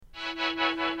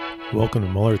Welcome to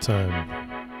Mueller Time.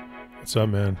 What's up,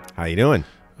 man? How you doing?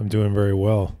 I'm doing very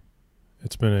well.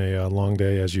 It's been a long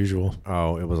day as usual.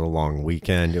 Oh, it was a long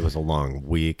weekend. It was a long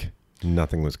week.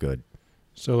 Nothing was good.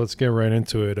 So let's get right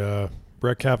into it.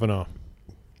 Brett Kavanaugh.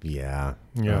 Yeah.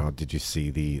 Yeah. Did you see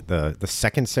the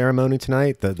second ceremony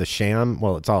tonight? The sham?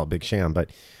 Well, it's all a big sham, but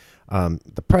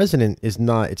the president is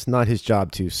not. It's not his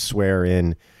job to swear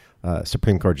in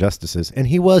Supreme Court justices, and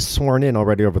he was sworn in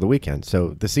already over the weekend. So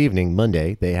this evening,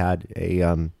 Monday, they had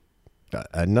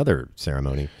another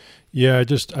ceremony. Yeah,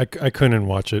 I couldn't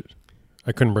watch it.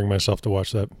 I couldn't bring myself to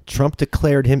watch that. Trump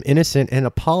declared him innocent and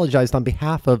apologized on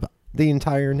behalf of the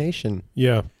entire nation.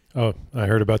 Yeah. Oh, I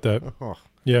heard about that. Oh.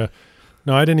 Yeah.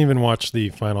 No, I didn't even watch the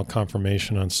final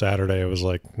confirmation on Saturday. I was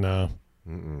like, nah,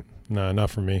 not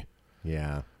for me.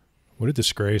 Yeah. What a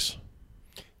disgrace.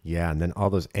 Yeah, and then all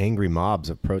those angry mobs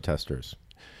of protesters.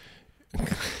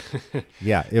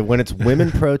 Yeah, when it's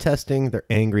women protesting, they're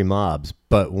angry mobs.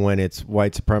 But when it's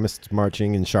white supremacists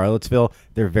marching in Charlottesville,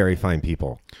 they're very fine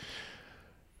people.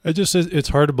 It's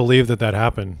hard to believe that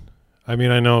happened. I mean,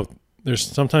 I know there's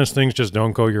sometimes things just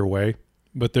don't go your way,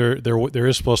 but there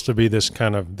is supposed to be this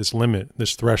limit,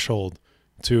 this threshold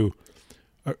to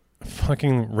a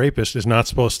fucking rapist is not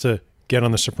supposed to get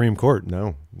on the Supreme Court.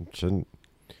 No, it shouldn't.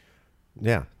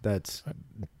 Yeah,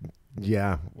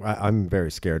 I'm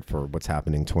very scared for what's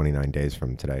happening 29 days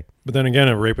from today. But then again,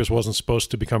 a rapist wasn't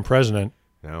supposed to become president.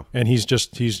 No. And he's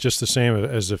just the same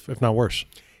as if not worse.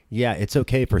 Yeah, it's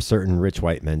okay for certain rich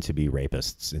white men to be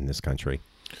rapists in this country.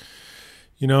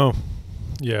 You know,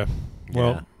 yeah.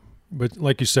 Well, Yeah. But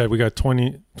like you said, we got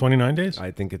 29 days?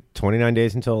 I think 29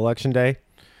 days until Election Day.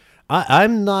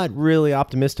 I'm not really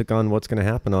optimistic on what's going to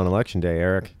happen on Election Day,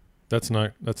 Eric. That's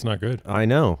not good. I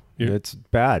know. Yeah. It's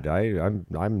bad.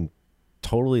 I'm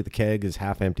totally the keg is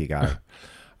half empty guy.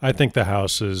 I think the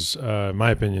House is, in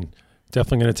my opinion,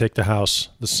 definitely going to take the House.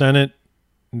 The Senate,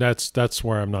 that's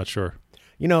where I'm not sure.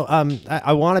 You know,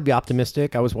 I want to be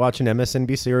optimistic. I was watching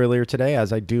MSNBC earlier today,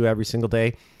 as I do every single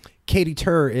day. Katie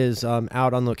Tur is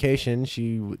out on location.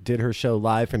 She did her show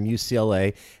live from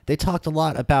UCLA. They talked a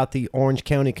lot about the Orange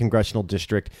County Congressional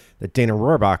District that Dana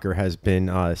Rohrabacher has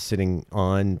been sitting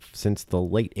on since the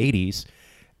late 80s.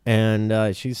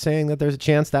 And she's saying that there's a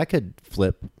chance that could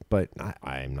flip, but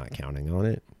I'm not counting on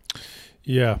it.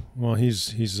 Yeah, well,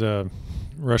 he's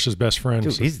Russia's best friend.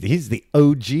 Dude, so- he's the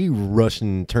OG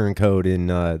Russian turncoat in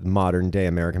modern day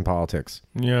American politics.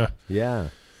 Yeah. Yeah.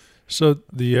 So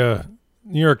the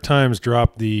New York Times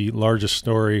dropped the largest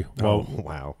story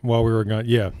Wow. while we were gone.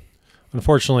 Yeah.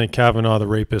 Unfortunately, Kavanaugh, the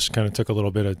rapist, kind of took a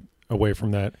little bit away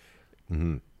from that.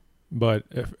 Mm-hmm. But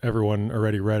everyone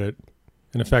already read it.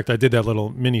 And in fact, I did that little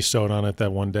mini-sode on it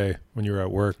that one day when you were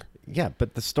at work. Yeah,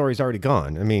 but the story's already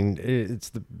gone. I mean, it's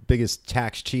the biggest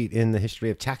tax cheat in the history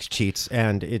of tax cheats,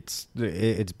 and it's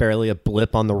barely a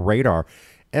blip on the radar.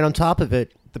 And on top of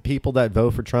it, the people that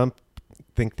vote for Trump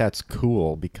think that's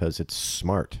cool because it's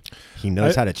smart. He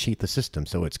knows how to cheat the system,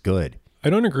 so it's good. I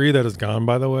don't agree that it's gone,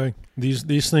 by the way.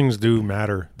 These things do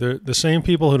matter. The same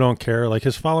people who don't care, like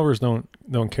his followers don't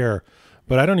care,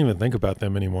 but I don't even think about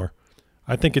them anymore.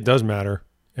 I think it does matter,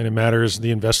 and it matters.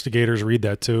 The investigators read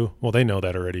that too. Well, they know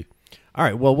that already. All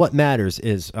right, well, what matters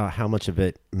is how much of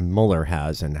it Mueller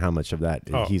has and how much of that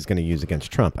he's going to use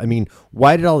against Trump. I mean,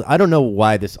 I don't know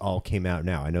why this all came out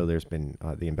now. I know there's been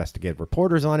the investigative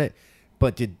reporters on it,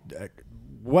 but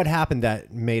what happened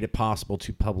that made it possible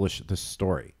to publish this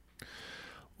story?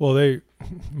 Well,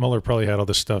 Mueller probably had all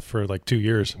this stuff for like 2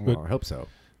 years. But Well, I hope so.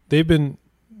 they've been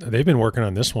working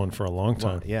on this one for a long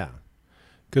time. Well, yeah.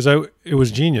 Because it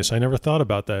was genius. I never thought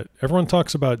about that. Everyone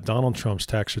talks about Donald Trump's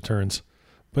tax returns,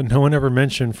 but no one ever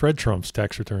mentioned Fred Trump's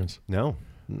tax returns. No.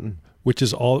 Which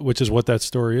is what that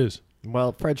story is.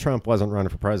 Well, Fred Trump wasn't running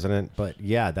for president, but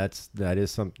yeah,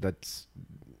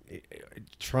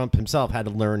 Trump himself had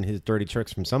to learn his dirty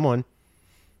tricks from someone.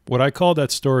 What I called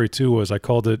that story too was I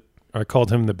called him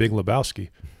the Big Lebowski,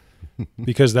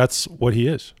 because that's what he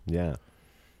is. Yeah.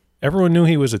 Everyone knew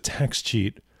he was a tax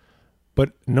cheat,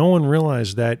 but no one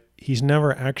realized that he's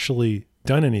never actually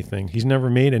done anything. He's never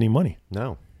made any money.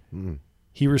 No.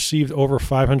 He received over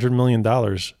 $500 million,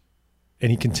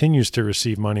 and he continues to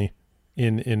receive money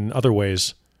in other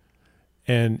ways.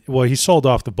 And, well, he sold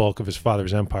off the bulk of his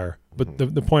father's empire. But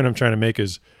the point I'm trying to make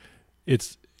is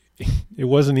it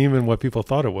wasn't even what people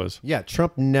thought it was. Yeah,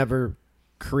 Trump never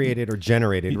created or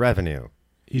generated revenue.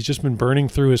 He's just been burning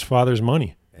through his father's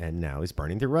money. And now he's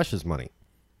burning through Russia's money.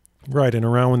 Right, and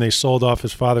around when they sold off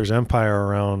his father's empire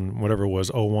around whatever it was,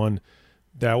 2001,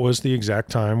 that was the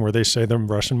exact time where they say the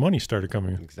Russian money started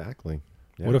coming in. Exactly.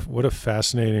 Yeah. What a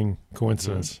fascinating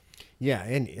coincidence. Yeah,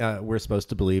 and we're supposed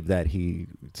to believe that he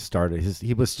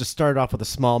was just started off with a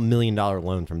small $1 million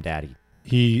loan from daddy.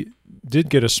 He did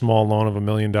get a small loan of $1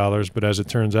 million, but as it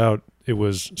turns out, it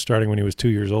was starting when he was 2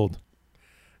 years old.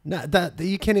 No, that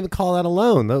you can't even call that a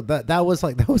loan. That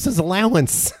was his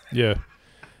allowance. Yeah.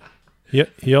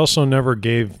 He also never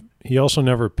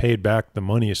paid back the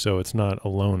money, so it's not a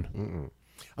loan. Mm-mm.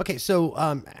 Okay,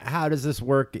 so how does this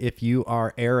work if you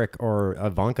are Eric or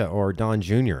Ivanka or Don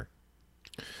Jr.?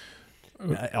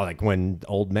 Like when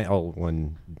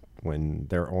when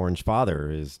their orange father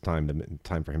is time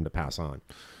for him to pass on.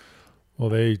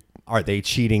 Well, Are they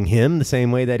cheating him the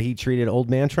same way that he treated old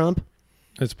man Trump?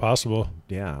 It's possible.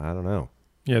 Yeah, I don't know.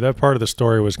 Yeah, that part of the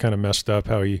story was kind of messed up.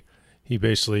 How he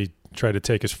basically tried to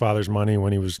take his father's money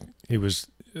when he was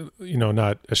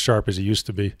not as sharp as he used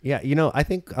to be. Yeah, I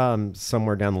think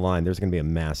somewhere down the line there's going to be a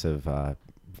massive.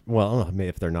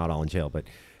 If they're not all in jail, but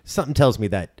something tells me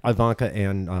that Ivanka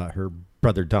and her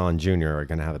brother Don Jr. are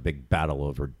going to have a big battle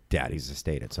over Daddy's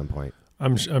estate at some point.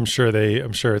 I'm sure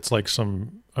it's like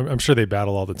I'm sure they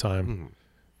battle all the time.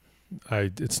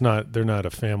 Mm-hmm. They're not a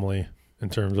family in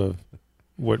terms of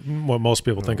what most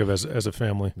people think of as a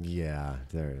family. Yeah,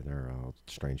 they're all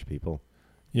strange people.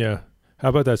 Yeah. How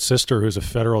about that sister who's a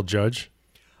federal judge?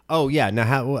 Oh yeah.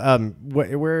 Now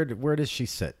where does she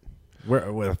sit?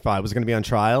 Where if I was going to be on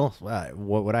trial,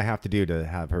 what would I have to do to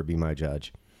have her be my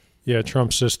judge? Yeah,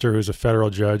 Trump's sister, who's a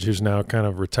federal judge, who's now kind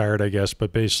of retired, I guess,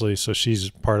 but basically, so she's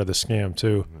part of the scam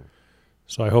too. Mm-hmm.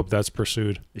 So I hope that's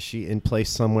pursued. Is she in place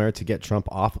somewhere to get Trump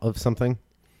off of something?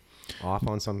 Off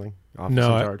on something? Off no,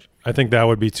 some charge? I think that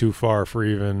would be too far for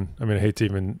even. I mean, I hate to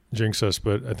even jinx us,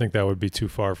 but I think that would be too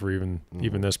far for even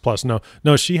this. Plus, no,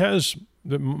 she has.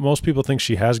 Most people think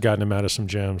she has gotten him out of some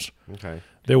jams. Okay.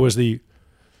 There was the.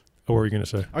 What were you going to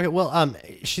say? Okay, well,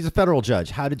 she's a federal judge.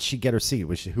 How did she get her seat?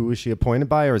 Who was she appointed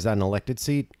by, or is that an elected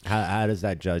seat? How does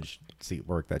that judge seat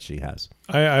work that she has?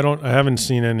 I haven't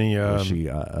seen any. Was she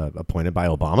appointed by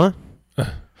Obama?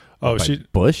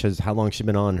 Bush? How long has she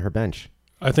been on her bench?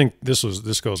 I think this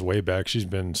goes way back. She's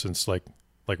been since like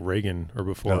Reagan or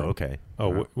before. Oh, okay.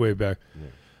 Way back. Yeah.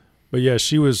 But yeah,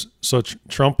 she was. So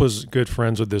Trump was good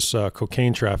friends with this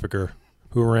cocaine trafficker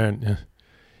who ran.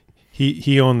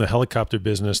 He owned the helicopter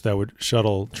business that would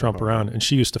shuttle Trump around, and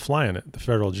she used to fly in it, the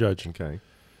federal judge. Okay.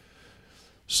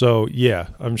 So, yeah,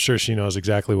 I'm sure she knows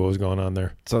exactly what was going on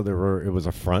there. So it was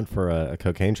a front for a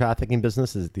cocaine trafficking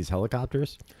business, is these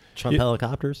helicopters? Trump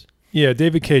helicopters? Yeah,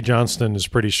 David K. Johnston is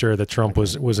pretty sure that Trump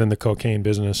was in the cocaine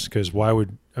business, because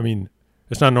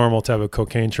it's not normal to have a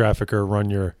cocaine trafficker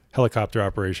run your helicopter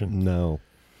operation. No.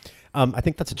 I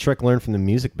think that's a trick learned from the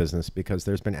music business, because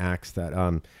there's been acts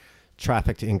that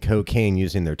trafficked in cocaine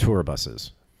using their tour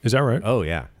buses. Is that right? Oh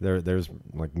yeah, there's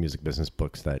like music business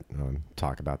books that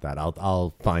talk about that.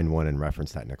 I'll find one and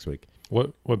reference that next week.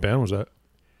 What band was that?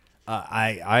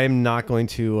 I am not going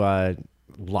to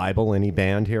libel any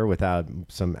band here without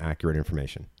some accurate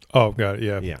information. Oh, got it.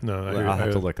 Yeah. Yeah. No, I'll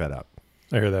have to look that up.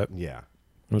 I hear that. Yeah.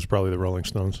 It was probably the Rolling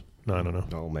Stones. No, I don't know.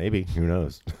 Oh, maybe. Who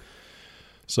knows?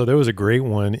 So there was a great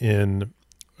one in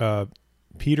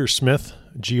Peter Smith,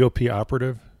 GOP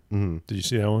operative. Mm-hmm. Did you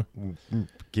see that one?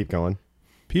 Keep going.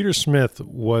 Peter Smith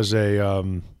was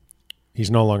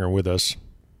he's no longer with us.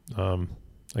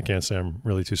 I can't say I'm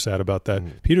really too sad about that.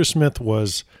 Mm-hmm. Peter Smith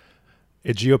was a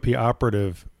GOP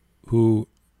operative who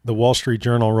the Wall Street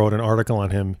Journal wrote an article on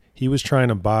him. He was trying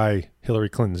to buy Hillary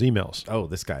Clinton's emails. Oh,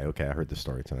 this guy. Okay, I heard the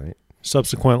story tonight.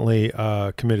 Subsequently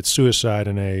committed suicide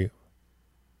in a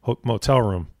motel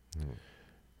room. Mm-hmm.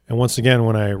 And once again,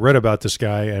 when I read about this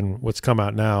guy and what's come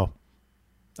out now,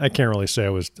 I can't really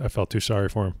say I felt too sorry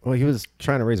for him. Well, he was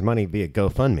trying to raise money via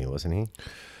GoFundMe, wasn't he?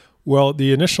 Well,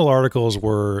 the initial articles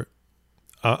were,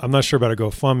 I'm not sure about a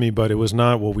GoFundMe, but it was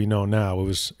not what we know now.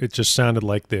 It just sounded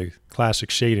like the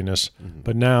classic shadiness. Mm-hmm.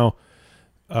 But now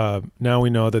we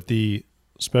know that the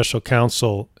special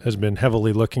counsel has been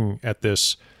heavily looking at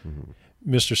this.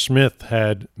 Mm-hmm. Mr. Smith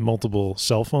had multiple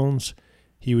cell phones.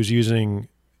 He was using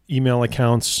email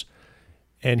accounts,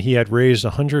 and he had raised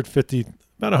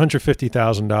about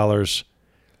 $150,000,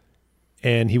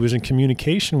 and he was in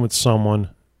communication with someone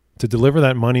to deliver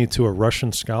that money to a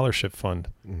Russian scholarship fund.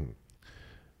 Mm-hmm.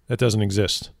 That doesn't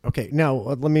exist. Okay, now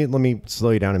let me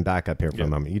slow you down and back up here for a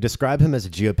moment. You describe him as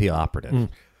a GOP operative. Mm.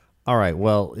 All right,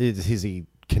 well, is he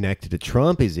connected to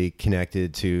Trump? Is he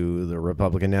connected to the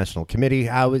Republican National Committee?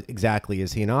 How exactly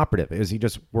is he an operative? Is he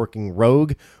just working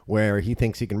rogue where he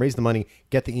thinks he can raise the money,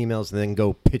 get the emails, and then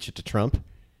go pitch it to Trump?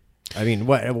 I mean,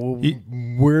 where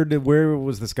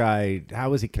was this guy? How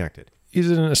was he connected?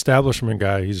 He's an establishment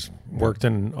guy. He's worked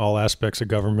in all aspects of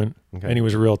government, and he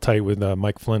was real tight with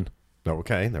Mike Flynn.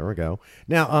 Okay, there we go.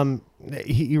 Now,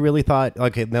 he really thought.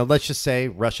 Okay, now let's just say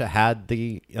Russia had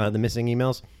the missing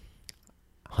emails.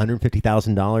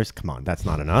 $150,000. Come on, that's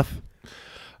not enough.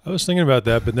 I was thinking about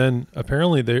that, but then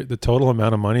apparently the total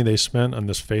amount of money they spent on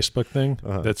this Facebook thing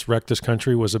that's wrecked this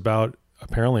country was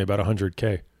apparently about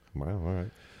 $100K. Wow, all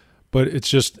right. But it's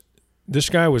just, this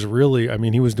guy was really, I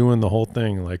mean, he was doing the whole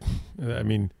thing. Like, I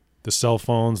mean, the cell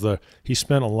phones, he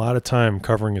spent a lot of time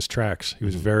covering his tracks. He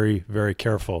was very, very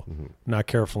careful, not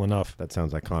careful enough. That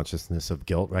sounds like consciousness of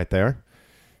guilt right there.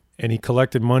 And he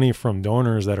collected money from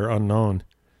donors that are unknown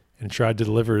and tried to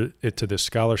deliver it to this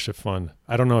scholarship fund.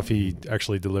 I don't know if he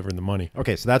actually delivered the money.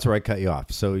 Okay, so that's where I cut you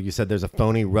off. So you said there's a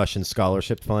phony Russian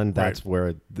scholarship fund. That's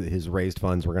where his raised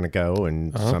funds were going to go,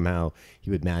 and somehow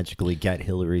he would magically get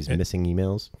Hillary's missing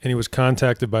emails. And he was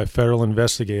contacted by federal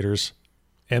investigators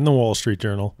and the Wall Street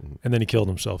Journal, and then he killed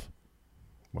himself.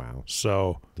 Wow.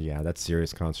 So yeah, that's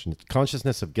serious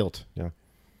consciousness of guilt. Yeah.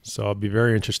 So I'll be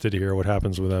very interested to hear what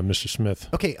happens with Mr. Smith.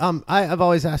 Okay, I've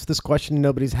always asked this question.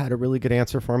 Nobody's had a really good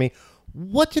answer for me.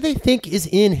 What do they think is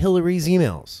in Hillary's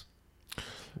emails?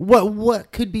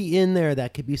 What could be in there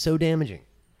that could be so damaging?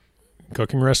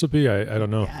 Cooking recipe? I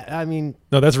don't know. Yeah, I mean,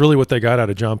 no, that's really what they got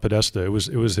out of John Podesta. It was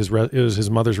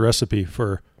his mother's recipe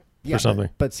for something.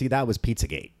 But see, that was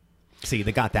Pizzagate. See,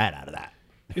 they got that out of that.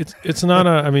 It's not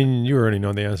I mean, you already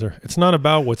know the answer. It's not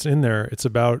about what's in there. It's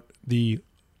about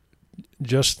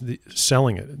just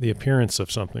selling it, the appearance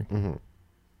of something. Mm-hmm.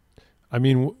 I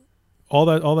mean, all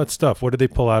that stuff. What did they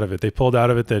pull out of it? They pulled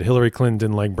out of it that Hillary Clinton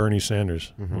didn't like Bernie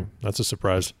Sanders. Mm-hmm. That's a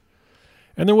surprise.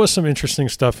 And there was some interesting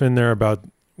stuff in there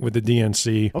with the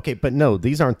DNC. Okay, but no,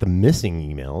 these aren't the missing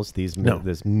emails.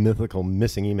 This mythical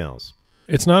missing emails.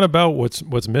 It's not about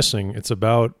what's missing. It's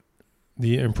about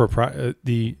the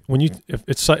impropriety.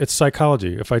 It's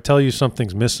psychology. If I tell you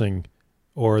something's missing,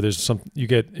 or you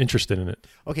get interested in it.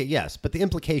 Okay, yes, but the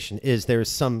implication is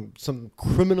there's some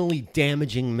criminally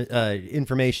damaging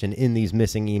information in these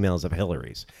missing emails of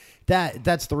Hillary's.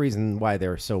 That's the reason why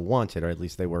they're so wanted, or at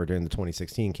least they were during the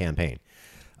 2016 campaign.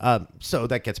 So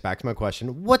that gets back to my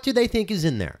question. What do they think is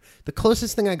in there? The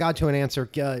closest thing I got to an answer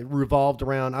revolved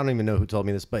around, I don't even know who told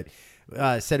me this, but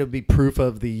said it would be proof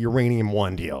of the Uranium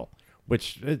One deal,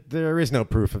 which there is no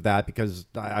proof of that because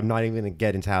I'm not even going to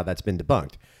get into how that's been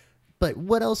debunked. But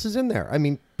what else is in there? I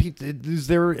mean, is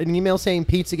there an email saying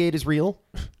Pizzagate is real?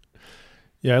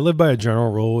 Yeah, I live by a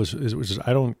general rule, which is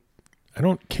I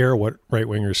don't care what right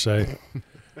wingers say.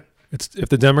 If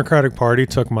the Democratic Party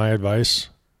took my advice,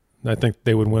 I think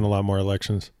they would win a lot more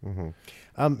elections.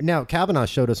 Mm-hmm. Now, Kavanaugh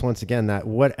showed us once again that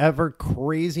whatever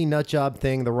crazy nut job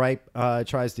thing the right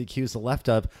tries to accuse the left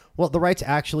of, well, the right's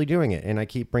actually doing it. And I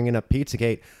keep bringing up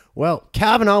Pizzagate. Well,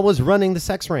 Kavanaugh was running the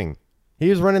sex ring.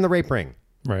 He was running the rape ring.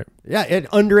 Right. Yeah, an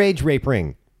underage rape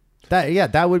ring.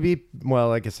 That would be,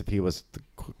 well, I guess if he was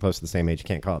close to the same age, you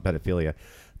can't call it pedophilia.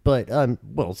 But,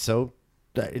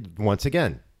 once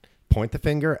again, point the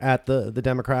finger at the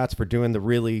Democrats for doing the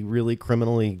really, really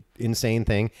criminally insane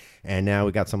thing. And now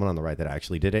we got someone on the right that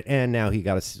actually did it. And now he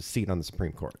got a seat on the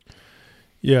Supreme Court.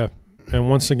 Yeah. And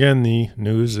once again, the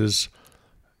news is,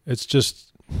 it's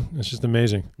just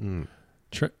amazing.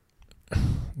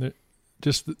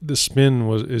 Just the spin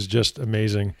is just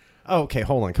amazing. Okay,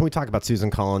 hold on. Can we talk about Susan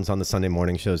Collins on the Sunday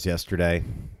morning shows yesterday?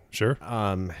 Sure.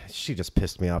 She just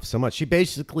pissed me off so much. She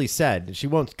basically said, she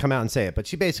won't come out and say it, but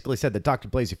she basically said that Dr.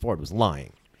 Blasey Ford was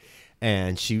lying.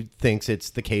 And she thinks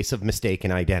it's the case of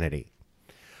mistaken identity.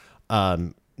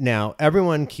 Now,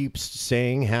 everyone keeps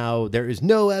saying how there is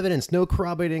no evidence, no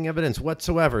corroborating evidence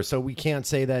whatsoever. So we can't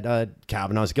say that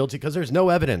Kavanaugh's guilty because there's no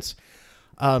evidence.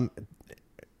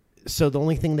 So the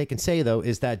only thing they can say, though,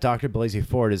 is that Dr. Blasey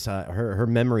Ford is her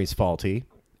memory's faulty,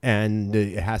 and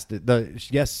it has to.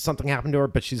 Yes, something happened to her,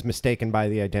 but she's mistaken by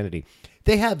the identity.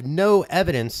 They have no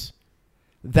evidence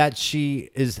that she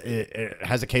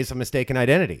has a case of mistaken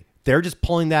identity. They're just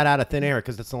pulling that out of thin air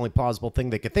because that's the only plausible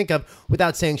thing they could think of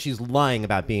without saying she's lying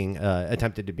about being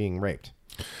attempted to being raped.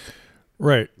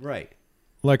 Right. Right.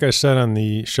 Like I said on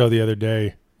the show the other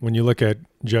day, when you look at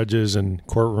judges and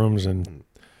courtrooms and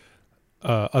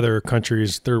other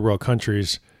countries, third world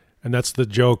countries, and that's the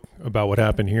joke about what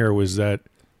happened here, was that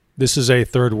this is a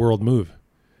third world move.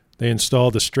 They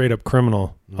installed a straight up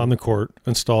criminal on the court,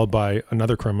 installed by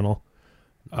another criminal.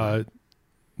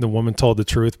 The woman told the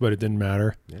truth, but it didn't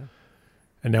matter. Yeah.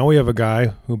 And now we have a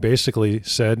guy who basically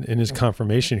said in his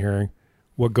confirmation hearing,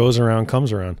 what goes around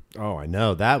comes around. Oh, I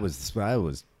know. That was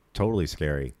totally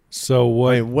scary. So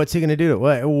what's he going to do?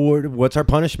 What's our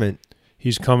punishment?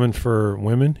 He's coming for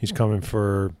women. He's coming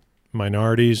for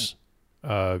minorities,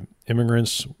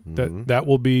 immigrants. That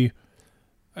will be.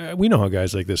 we know how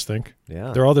guys like this think.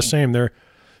 Yeah. They're all the same.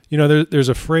 There's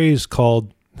a phrase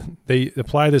called, they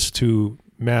apply this to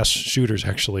mass shooters,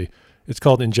 actually. It's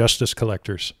called injustice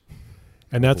collectors.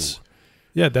 And that's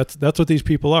what these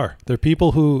people are. They're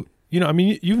people who,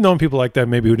 you've known people like that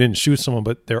maybe who didn't shoot someone,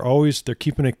 but they're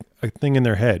keeping a thing in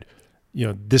their head.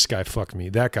 This guy fucked me,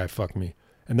 that guy fucked me.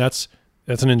 And that's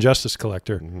an injustice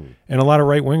collector. Mm-hmm. And a lot of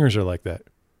right wingers are like that.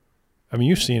 I mean,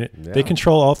 you've seen it. Yeah. They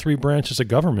control all three branches of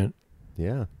government.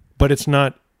 Yeah. But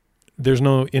there's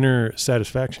no inner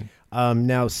satisfaction.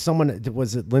 Now,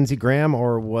 was it Lindsey Graham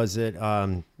or was it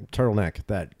Turtleneck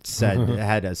that said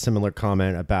had a similar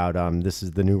comment about this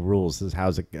is the new rules? This is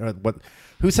how's it?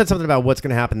 Who said something about what's going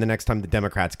to happen the next time the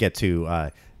Democrats get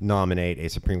to nominate a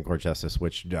Supreme Court justice?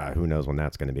 Which who knows when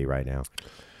that's going to be right now.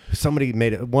 Somebody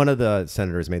one of the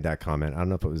senators made that comment. I don't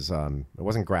know if it was it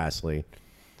wasn't Grassley.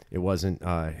 It wasn't.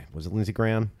 Was it Lindsey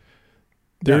Graham?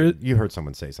 You heard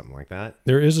someone say something like that.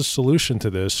 There is a solution to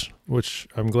this, which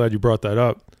I'm glad you brought that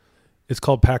up. It's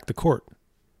called pack the court.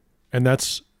 And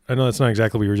I know that's not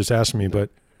exactly what you were just asking me, but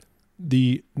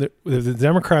the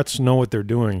Democrats know what they're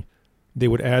doing. They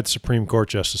would add Supreme Court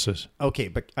justices. Okay,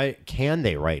 but can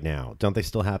they right now? Don't they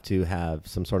still have to have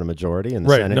some sort of majority in the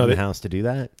Senate and the House to do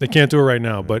that? They can't do it right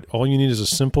now, but all you need is a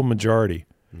simple majority.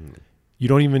 You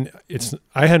don't even,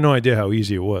 I had no idea how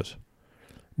easy it was.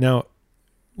 Now,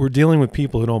 we're dealing with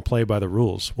people who don't play by the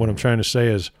rules. What I'm trying to say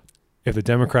is, if the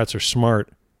Democrats are smart,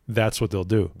 that's what they'll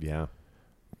do. Yeah.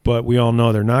 But we all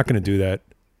know they're not going to do that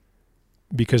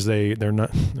because they're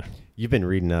not. You've been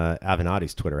reading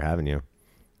Avenatti's Twitter, haven't you?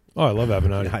 Oh, I love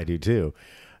Avenatti. I do too.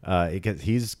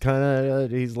 He's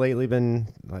he's lately been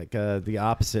like the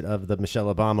opposite of the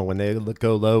Michelle Obama. When they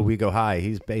go low, we go high.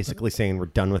 He's basically saying we're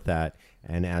done with that.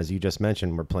 And as you just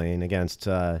mentioned, we're playing against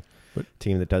a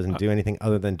team that doesn't do anything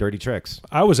other than dirty tricks.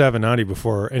 I was Avenatti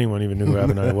before anyone even knew who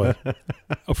Avenatti was.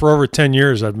 For over 10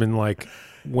 years, I've been like,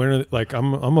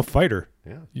 I'm a fighter.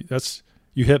 Yeah,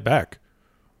 you hit back.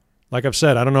 Like I've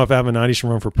said, I don't know if Avenatti should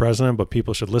run for president, but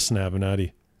people should listen to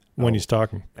Avenatti when he's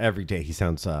talking. Every day he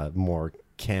sounds more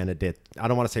candidate. I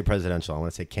don't want to say presidential. I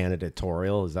want to say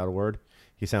candidatorial. Is that a word?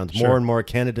 He sounds more and more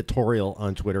candidatorial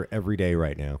on Twitter every day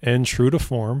right now. And true to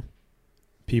form,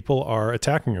 people are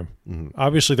attacking him. Mm-hmm.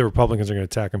 Obviously, the Republicans are going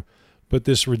to attack him. But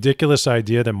this ridiculous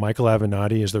idea that Michael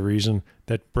Avenatti is the reason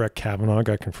that Brett Kavanaugh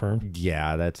got confirmed.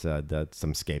 Yeah, that's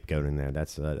some scapegoating there.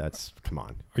 That's come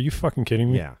on. Are you fucking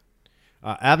kidding me? Yeah.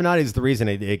 Avenatti is the reason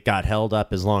it got held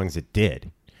up as long as it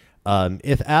did.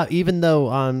 Even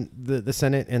though the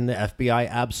Senate and the FBI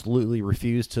absolutely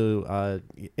refused to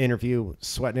interview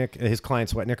Swetnick, his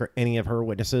client Swetnick, or any of her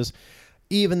witnesses,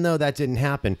 even though that didn't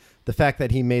happen, the fact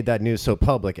that he made that news so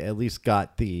public at least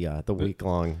got the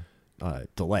week-long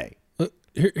delay.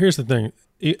 Here's the thing.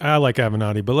 I like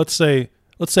Avenatti, but let's say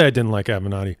I didn't like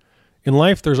Avenatti. In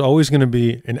life, there's always going to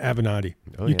be an Avenatti.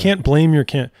 You can't blame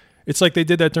It's like they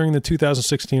did that during the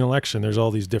 2016 election. There's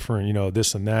all these different,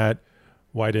 this and that.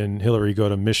 Why didn't Hillary go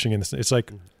to Michigan? It's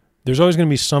like there's always going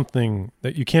to be something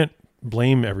that you can't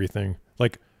blame everything.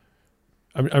 Like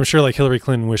I'm sure like Hillary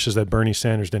Clinton wishes that Bernie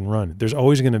Sanders didn't run. There's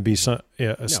always going to be a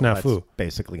snafu. That's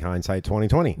basically hindsight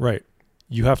 2020. Right.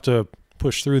 You have to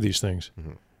push through these things.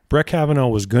 Mm-hmm. Brett Kavanaugh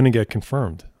was going to get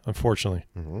confirmed, unfortunately.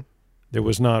 Mm-hmm. There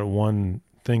was not one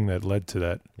thing that led to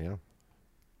that. Yeah.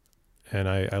 And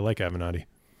I like Avenatti.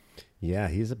 Yeah,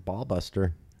 he's a ball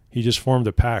buster. He just formed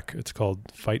a PAC. It's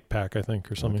called Fight PAC, I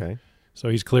think, or something. Okay. So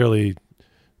he's clearly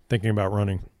thinking about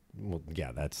running. Well,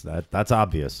 yeah, that's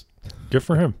obvious. Good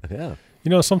for him. Yeah.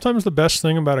 Sometimes the best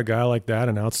thing about a guy like that,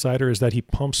 an outsider, is that he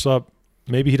pumps up.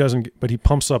 Maybe he doesn't, but he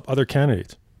pumps up other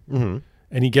candidates, and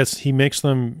he makes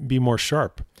them be more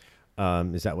sharp.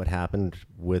 Is that what happened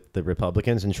with the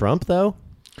Republicans and Trump, though?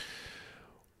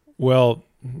 Well,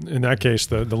 in that case,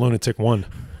 the lunatic won.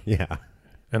 Yeah.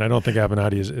 And I don't think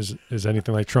Avenatti is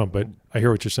anything like Trump, but I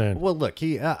hear what you're saying. Well, look,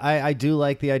 I do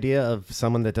like the idea of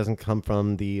someone that doesn't come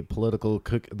from the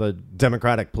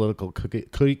Democratic political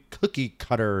cookie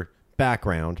cutter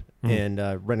background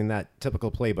and running that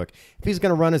typical playbook. If he's going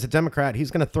to run as a Democrat,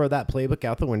 he's going to throw that playbook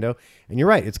out the window. And you're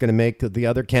right, it's going to make the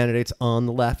other candidates on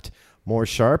the left more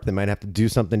sharp. They might have to do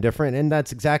something different, and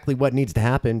that's exactly what needs to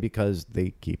happen because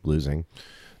they keep losing.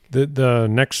 The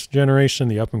next generation,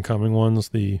 the up and coming ones,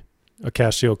 the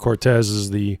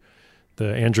Ocasio-Cortezes, the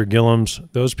Andrew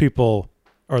Gillums, those people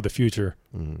are the future,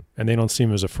 and they don't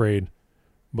seem as afraid.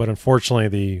 But unfortunately,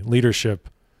 the leadership,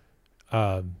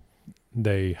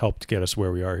 they helped get us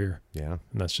where we are here. Yeah,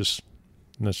 and that's just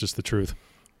the truth.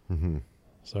 Mm-hmm.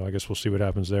 So I guess we'll see what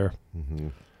happens there. Mm-hmm.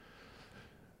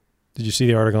 Did you see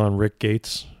the article on Rick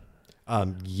Gates?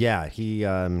 Yeah, he.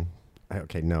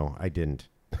 Okay, no, I didn't.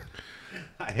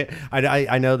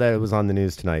 I know that it was on the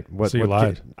news tonight. So you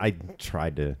lied. I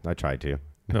tried to.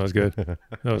 That was good. That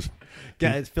was.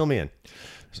 Yeah, fill me in.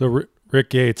 So Rick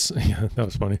Gates, yeah, that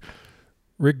was funny.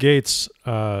 Rick Gates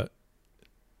tried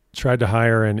to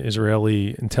hire an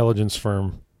Israeli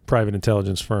private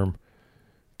intelligence firm,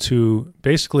 to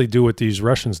basically do what these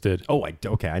Russians did. Oh,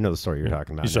 okay. I know the story you're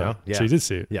talking about now. Yeah. So you did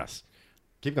see it. Yes.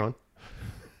 Keep going.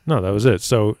 No, that was it.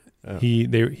 So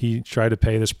he tried to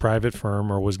pay this private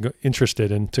firm, or was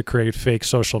interested in, to create fake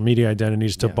social media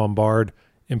identities to bombard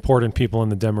important people in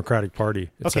the Democratic Party,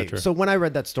 etc. Okay, so when I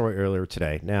read that story earlier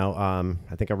today, now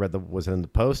I think I read was it in the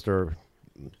Post or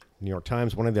New York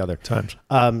Times, one or the other. Times.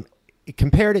 It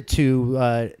compared it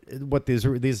to what these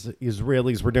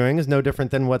Israelis were doing is no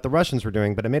different than what the Russians were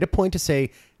doing, but I made a point to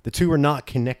say the two were not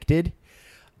connected.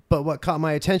 But what caught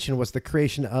my attention was the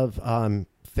creation of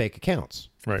fake accounts,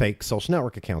 fake social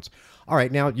network accounts. All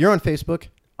right, now you're on Facebook.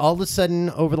 All of a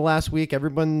sudden, over the last week,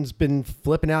 everyone's been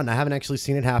flipping out, and I haven't actually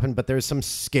seen it happen, but there's some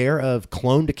scare of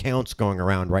cloned accounts going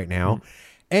around right now. Mm-hmm.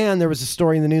 And there was a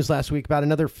story in the news last week about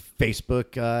another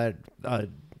Facebook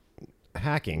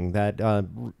hacking that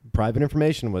private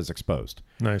information was exposed.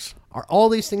 Nice. Are all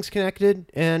these things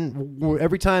connected? And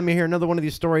every time I hear another one of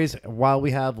these stories, while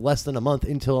we have less than a month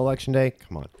until Election Day,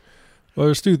 come on.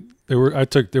 Well, there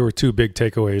were two big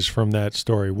takeaways from that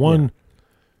story. One,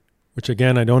 which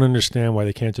again, I don't understand why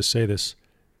they can't just say this.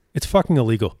 It's fucking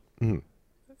illegal. Mm-hmm.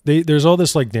 There's all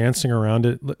this like dancing around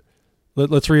it.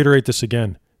 Let's reiterate this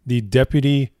again. The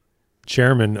deputy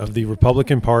chairman of the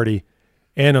Republican Party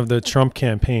and of the Trump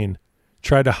campaign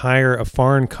tried to hire a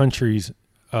foreign country's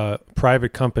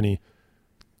private company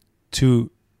to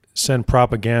send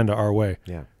propaganda our way.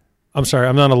 Yeah. I'm sorry,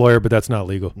 I'm not a lawyer, but that's not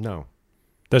legal. No.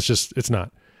 That's just, it's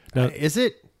not. Now, is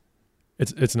it?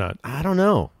 It's not. I don't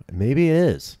know. Maybe it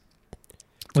is.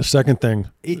 The second thing,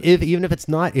 even if it's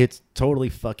not, it's totally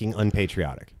fucking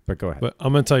unpatriotic. But go ahead. But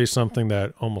I'm going to tell you something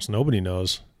that almost nobody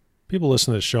knows. People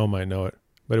listening to this show might know it,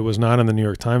 but it was not in the New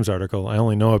York Times article. I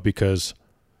only know it because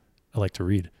I like to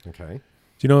read. Okay.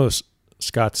 Do you know who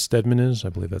Scott Stedman is? I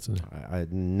believe that's his name.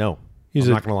 No. I'm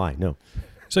not going to lie. No.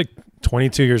 He's like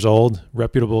 22 years old,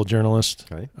 reputable journalist.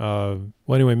 Okay. Well,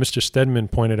 anyway, Mr. Stedman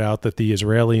pointed out that the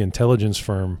Israeli intelligence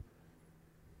firm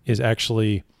is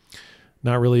actually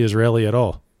not really Israeli at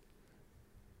all.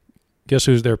 Guess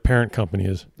who their parent company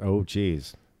is? Oh,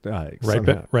 geez.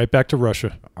 Right back to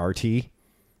Russia. RT?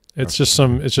 It's just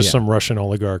some Russian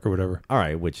oligarch or whatever. All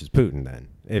right, which is Putin then.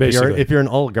 If you're an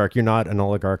oligarch, you're not an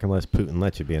oligarch unless Putin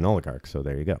lets you be an oligarch. So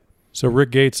there you go. So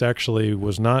Rick Gates actually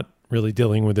was not really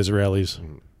dealing with Israelis.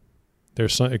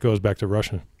 It goes back to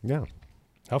Russia. Yeah.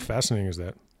 How fascinating is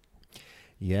that?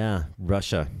 Yeah,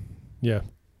 Russia. Yeah.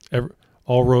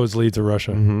 All roads lead to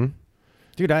Russia. Mm-hmm.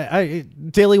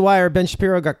 Dude, Daily Wire, Ben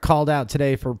Shapiro got called out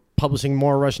today for publishing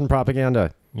more Russian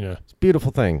propaganda. Yeah. It's a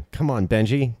beautiful thing. Come on,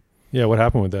 Benji. Yeah, what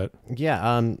happened with that?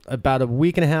 Yeah, about a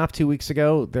week and a half, 2 weeks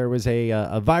ago, there was a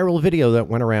viral video that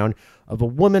went around of a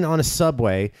woman on a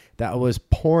subway that was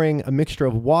pouring a mixture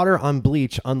of water on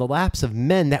bleach on the laps of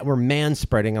men that were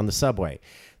man-spreading on the subway.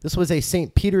 This was a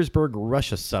St. Petersburg,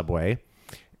 Russia subway,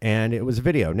 and it was a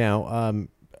video. Now,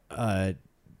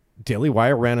 Daily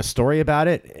Wire ran a story about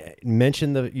it,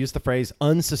 used the phrase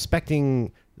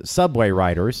unsuspecting subway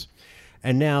riders,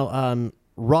 and now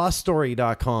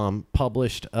rawstory.com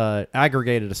published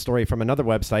aggregated a story from another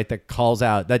website that calls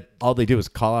out that all they do is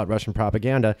call out Russian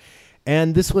propaganda,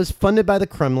 and this was funded by the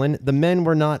Kremlin. The men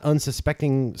were not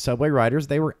unsuspecting subway riders,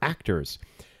 they were actors.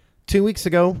 2 weeks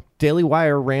ago, Daily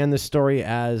Wire ran this story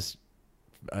as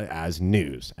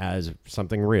news, as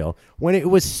something real, when it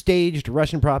was staged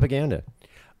Russian propaganda.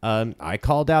 I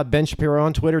called out Ben Shapiro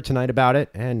on Twitter tonight about it,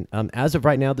 and as of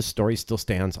right now, the story still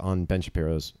stands on Ben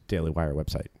Shapiro's Daily Wire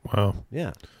website. Wow.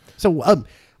 Yeah. So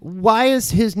why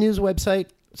is his news website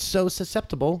so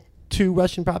susceptible to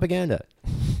Russian propaganda?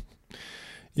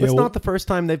 It's not the first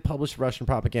time they've published Russian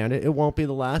propaganda. It won't be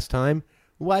the last time.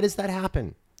 Why does that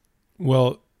happen?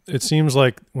 Well, it seems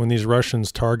like when these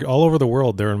Russians target all over the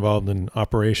world, they're involved in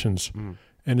operations,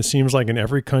 and it seems like in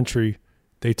every country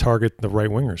they target the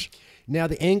right-wingers. Now,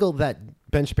 the angle that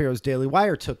Ben Shapiro's Daily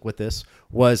Wire took with this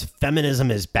was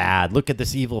feminism is bad. Look at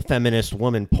this evil feminist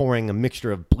woman pouring a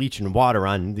mixture of bleach and water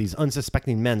on these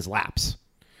unsuspecting men's laps.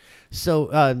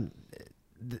 So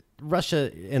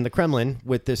Russia and the Kremlin,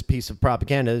 with this piece of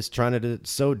propaganda, is trying to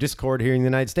sow discord here in the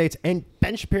United States. And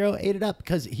Ben Shapiro ate it up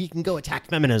because he can go attack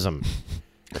feminism.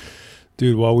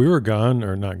 Dude, while we were gone,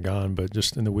 or not gone, but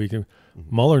just in the weekend,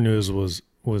 Mueller news was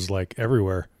like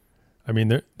everywhere. I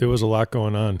mean, there was a lot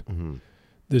going on. Mm-hmm.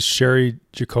 This Sherry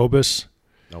Jacobus.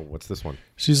 Oh, what's this one?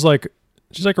 She's like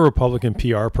a Republican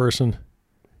PR person,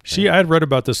 I had read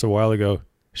about this a while ago.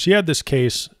 She had this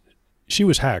case. She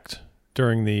was hacked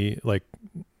during like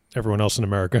everyone else in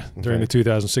America during the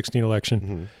 2016 election.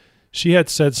 Mm-hmm. She had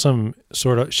said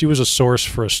she was a source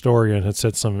for a story and had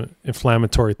said some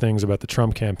inflammatory things about the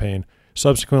Trump campaign.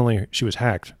 Subsequently, she was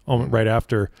hacked right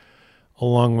after,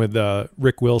 along with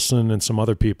Rick Wilson and some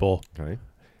other people. Okay.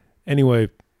 Anyway,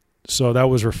 so that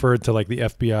was referred to like the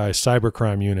FBI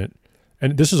cybercrime unit.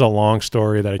 And this is a long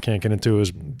story that I can't get into.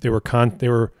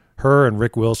 Her and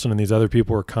Rick Wilson and these other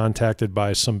people were contacted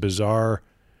by some bizarre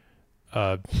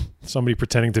somebody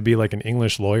pretending to be like an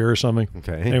English lawyer or something.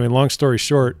 Okay. Anyway, long story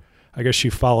short, I guess she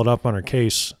followed up on her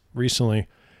case recently,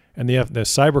 and the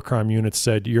cybercrime unit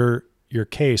said your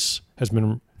case has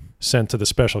been sent to the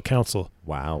special counsel.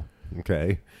 Wow.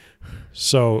 Okay.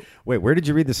 So wait, where did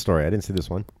you read this story? I didn't see this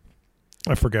one.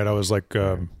 I forget. I was like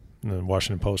in the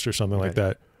Washington Post or something like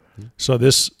that. So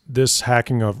this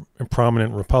hacking of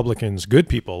prominent Republicans, good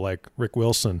people like Rick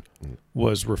Wilson,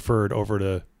 was referred over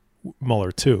to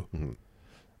Mueller too. Mm-hmm.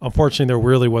 Unfortunately, there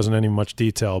really wasn't any much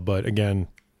detail, but again,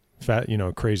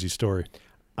 crazy story.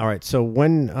 All right. So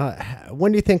when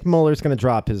do you think Mueller's going to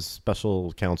drop his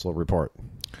special counsel report?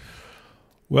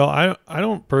 Well, I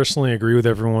don't personally agree with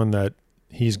everyone that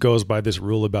he goes by this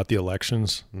rule about the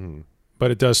elections,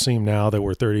 but it does seem now that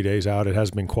we're 30 days out, it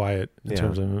has been quiet in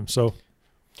terms of him. So.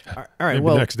 All right. Maybe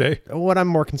well, next day. What I'm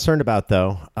more concerned about,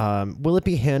 though, will it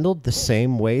be handled the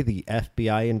same way the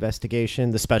FBI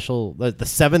investigation, the 7th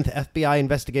FBI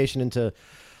investigation into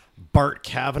Bart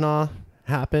Kavanaugh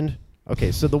happened?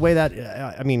 Okay, so the way that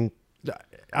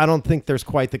I don't think there's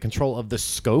quite the control of the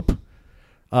scope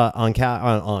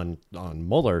on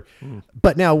Mueller.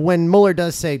 But now, when Mueller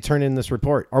does say turn in this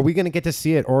report, are we going to get to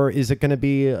see it, or is it going to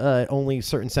be only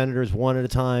certain senators one at a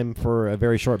time for a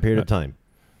very short period of time?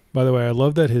 By the way, I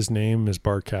love that his name is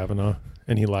Bart Kavanaugh,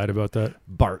 and he lied about that.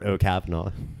 Bart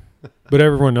O'Kavanaugh. But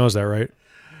everyone knows that, right?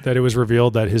 That it was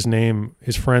revealed that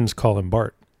his friends call him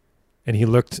Bart. And he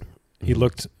looked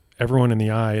everyone in the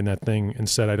eye in that thing and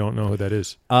said, I don't know who that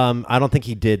is. I don't think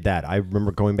he did that. I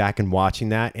remember going back and watching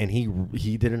that, and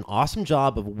he did an awesome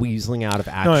job of weaseling out of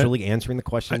actually answering the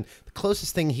question. The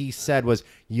closest thing he said was,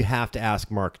 you have to ask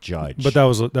Mark Judge. But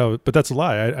but that's a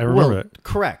lie. I remember it.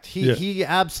 Correct. He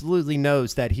absolutely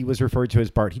knows that he was referred to as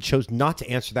Bart. He chose not to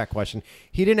answer that question.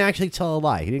 He didn't actually tell a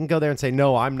lie. He didn't go there and say,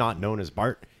 no, I'm not known as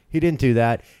Bart. He didn't do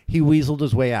that. He weaseled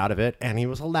his way out of it, and he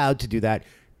was allowed to do that.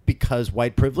 Because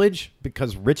white privilege?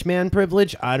 Because rich man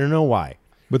privilege? I don't know why.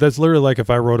 But that's literally like if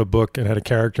I wrote a book and had a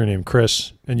character named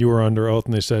Chris and you were under oath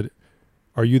and they said,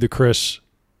 are you the Chris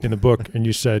in the book? And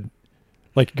you said,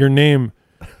 like, your name,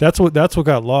 that's what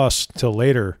got lost till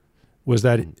later was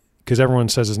that because everyone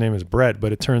says his name is Brett,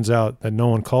 but it turns out that no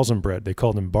one calls him Brett. They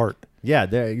called him Bart. Yeah,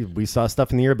 we saw stuff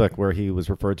in the yearbook where he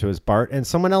was referred to as Bart, and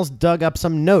someone else dug up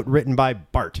some note written by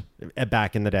Bart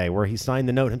back in the day where he signed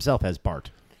the note himself as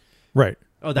Bart. Right.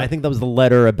 Oh, I think that was the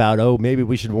letter about, maybe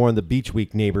we should warn the Beach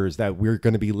Week neighbors that we're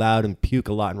going to be loud and puke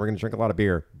a lot and we're going to drink a lot of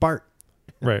beer. Bart.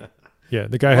 Right. Yeah,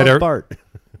 the guy had Bart.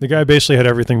 The guy basically had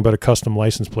everything but a custom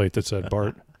license plate that said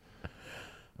Bart.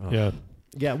 Yeah.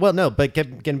 Yeah, well, no, but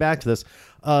getting back to this,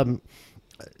 the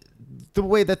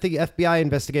way that the FBI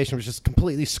investigation was just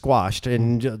completely squashed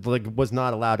and was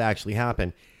not allowed to actually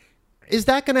happen, is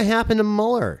that going to happen to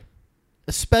Mueller?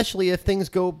 Especially if things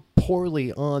go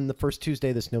poorly on the first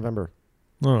Tuesday this November.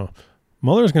 No,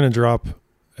 Mueller's going to drop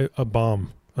a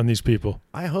bomb on these people.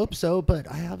 I hope so,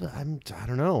 but I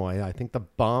don't know. I think the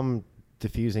bomb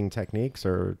diffusing techniques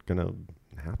are going to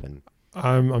happen.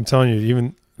 I'm telling you,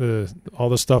 even all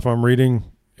the stuff I'm reading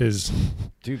is,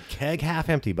 dude, keg half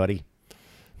empty, buddy.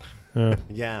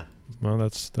 Yeah. Well,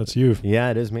 that's you.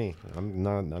 Yeah, it is me. I'm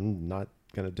not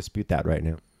going to dispute that right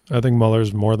now. I think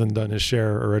Mueller's more than done his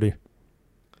share already.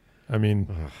 I mean.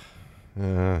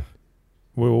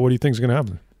 What do you think is going to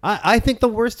happen? I think the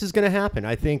worst is going to happen.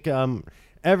 I think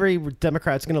every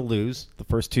Democrat's going to lose the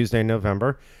first Tuesday in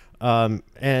November.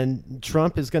 And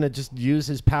Trump is going to just use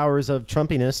his powers of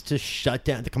Trumpiness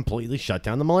to completely shut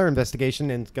down the Mueller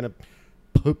investigation, and it's going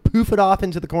to poof it off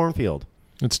into the cornfield.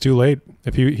 It's too late.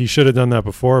 If he should have done that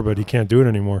before, but he can't do it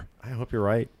anymore. I hope you're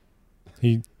right.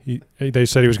 They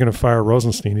said he was going to fire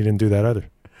Rosenstein. He didn't do that either.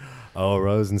 Oh,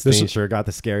 Rosenstein sure got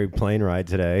the scary plane ride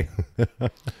today.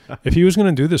 If he was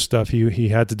going to do this stuff, he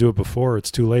had to do it before.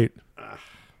 It's too late.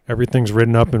 Everything's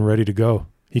written up and ready to go.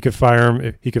 He could fire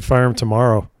him. He could fire him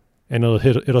tomorrow, and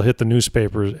it'll hit the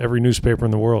newspapers, every newspaper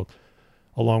in the world,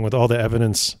 along with all the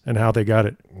evidence and how they got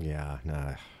it. Yeah.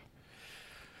 Nah.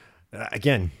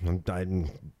 Again, I'm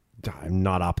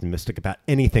not optimistic about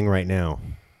anything right now.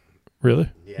 Really?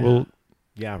 Yeah. Well,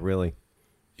 yeah, really.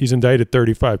 He's indicted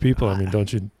 35 people. I mean,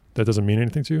 don't you? That doesn't mean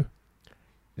anything to you?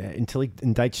 Until he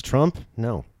indicts Trump?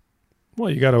 No. Well,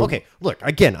 you got to. Okay, look,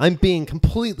 again, I'm being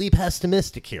completely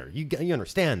pessimistic here. You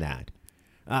understand that.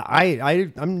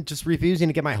 I'm just refusing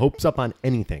to get my hopes up on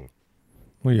anything.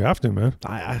 Well, you have to, man.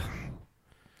 I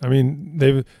mean,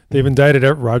 they've indicted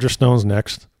Roger Stone's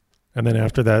next, and then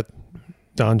after that,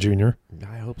 Don Jr.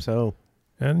 I hope so.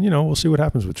 And we'll see what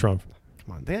happens with Trump.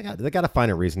 Come on, they got to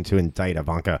find a reason to indict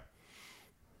Ivanka.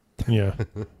 Yeah,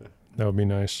 that would be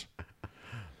nice.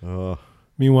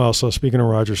 Meanwhile, so speaking of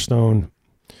Roger Stone,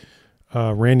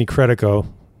 Randy Credico,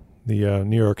 the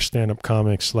New York stand-up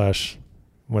comic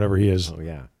 / whatever he is. Oh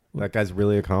yeah, that guy's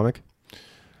really a comic.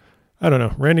 I don't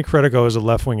know. Randy Credico is a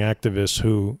left-wing activist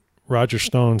who Roger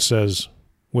Stone says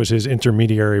was his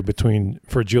intermediary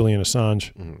for Julian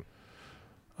Assange. Mm-hmm.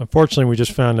 Unfortunately, we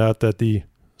just found out that the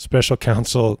special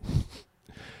counsel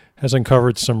has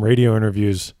uncovered some radio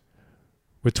interviews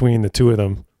between the two of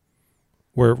them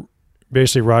where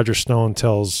basically Roger Stone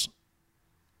tells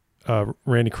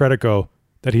Randy Credico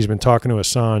that he's been talking to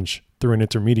Assange through an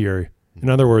intermediary. In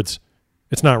other words,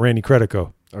 it's not Randy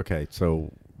Credico. Okay,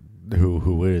 so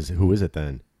who is it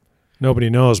then? Nobody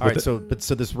knows. All right, so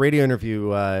this radio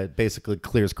interview basically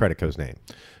clears Credico's name.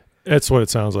 That's what it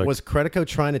sounds like. Was Credico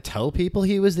trying to tell people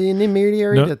he was the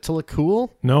intermediary to look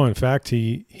cool? No, in fact,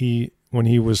 he when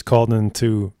he was called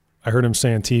into, I heard him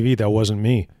say on TV, that wasn't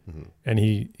me. Mm-hmm. And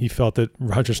he felt that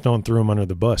Roger Stone threw him under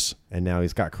the bus. And now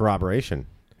he's got corroboration.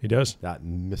 He does. That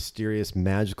mysterious,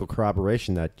 magical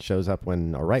corroboration that shows up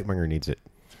when a right-winger needs it.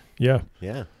 Yeah.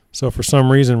 Yeah. So for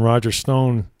some reason, Roger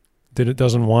Stone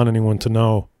doesn't want anyone to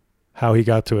know how he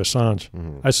got to Assange.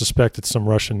 Mm-hmm. I suspect it's some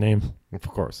Russian name. Of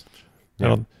course.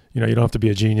 Yeah. You don't have to be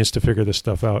a genius to figure this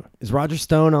stuff out. Is Roger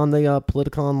Stone on the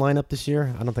Political lineup this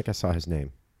year? I don't think I saw his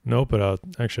name. No, but I'll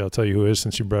tell you who is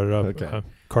since you brought it up. Okay.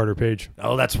 Carter Page.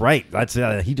 Oh, that's right. That's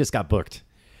he just got booked.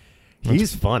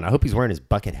 He's fun. I hope he's wearing his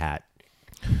bucket hat.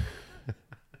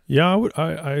 Yeah,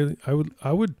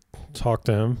 I would talk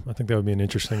to him. I think that would be an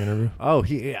interesting interview. Oh,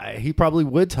 he probably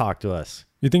would talk to us.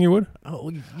 You think he would?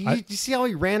 Oh, you see how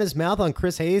he ran his mouth on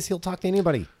Chris Hayes? He'll talk to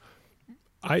anybody.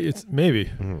 It's maybe.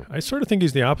 Mm-hmm. I sort of think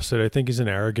he's the opposite. I think he's an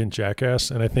arrogant jackass,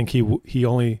 and I think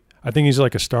I think he's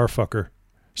like a star fucker.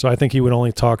 So I think he would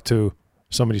only talk to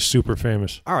somebody super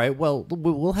famous. All right. Well,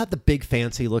 we'll have the big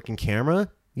fancy looking camera.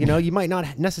 You might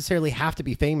not necessarily have to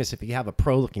be famous if you have a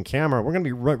pro looking camera. We're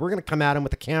gonna come at him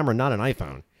with a camera, not an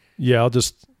iPhone. Yeah, I'll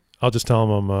just tell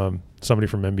him I'm somebody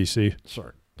from NBC.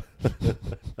 Sure.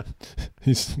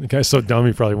 The guy's so dumb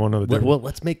he probably won't know the difference. Well,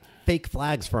 let's make fake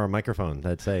flags for our microphone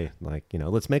that say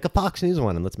let's make a Fox News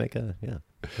one and let's make a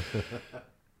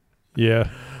Yeah.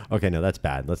 Okay, no, that's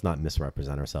bad. Let's not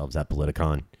misrepresent ourselves at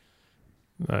Politicon.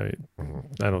 I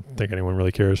don't think anyone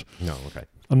really cares. No, okay.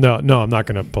 No, I'm not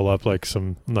going to pull up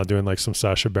I'm not doing like some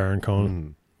Sacha Baron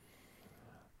Cohen.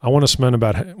 I want to spend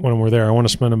when we're there, I want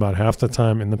to spend about half the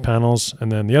time in the panels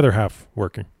and then the other half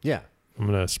working. Yeah. I'm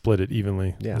going to split it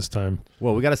evenly this time.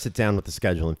 Well, we got to sit down with the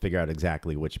schedule and figure out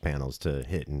exactly which panels to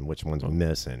hit and which ones we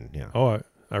miss. And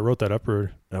I wrote that up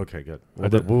already. Okay, good.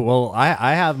 Well,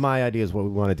 I have my ideas what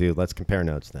we want to do. Let's compare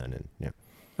notes then. And yeah.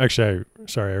 Actually,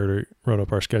 I already wrote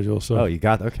up our schedule. So. Oh, you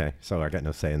got okay. So I got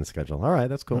no say in the schedule. All right,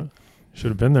 that's cool. Should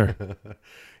have been there.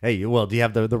 Hey, well, do you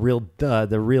have the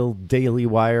real Daily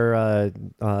Wire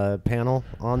panel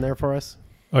on there for us?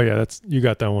 Oh yeah, you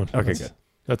got that one. Okay, good.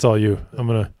 That's all you. I'm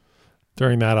gonna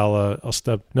during that I'll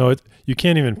step. No, you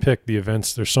can't even pick the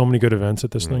events. There's so many good events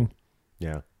at this thing.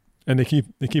 Yeah, and they keep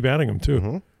adding them too.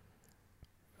 Mm-hmm.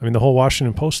 I mean, the whole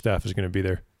Washington Post staff is going to be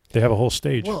there. They have a whole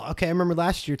stage. Well, okay, I remember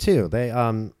last year too. They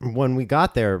when we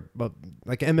got there,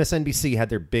 like MSNBC had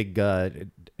their big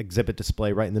exhibit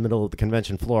display right in the middle of the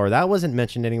convention floor. That wasn't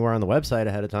mentioned anywhere on the website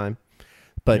ahead of time.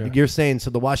 But you're saying so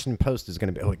the Washington Post is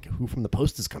going to be who from the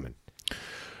Post is coming?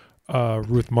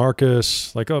 Ruth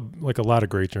Marcus, like a lot of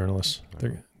great journalists.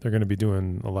 They're going to be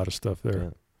doing a lot of stuff there. Yeah.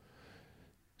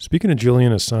 Speaking of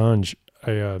Julian Assange,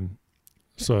 I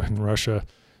saw in Russia.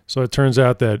 So it turns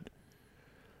out that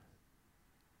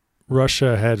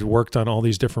Russia had worked on all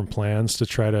these different plans to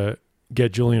try to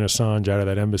get Julian Assange out of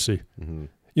that embassy. Mm-hmm.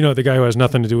 The guy who has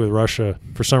nothing to do with Russia.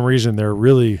 For some reason, they're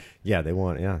really they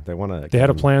want to. They had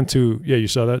a plan to you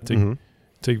saw that to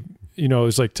it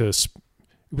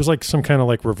was like some kind of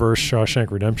like reverse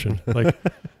Shawshank Redemption,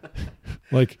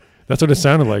 like that's what it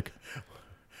sounded like.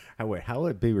 How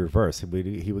would it be reversed?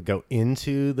 He would go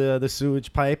into the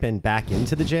sewage pipe and back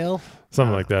into the jail?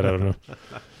 Something like that. I don't know.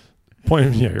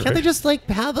 Can't they just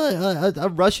have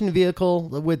a Russian vehicle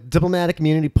with diplomatic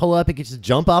immunity pull up? He could just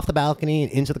jump off the balcony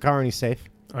and into the car and he's safe.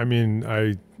 I mean,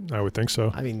 I would think so.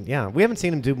 I mean, yeah, we haven't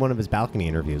seen him do one of his balcony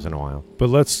interviews in a while. But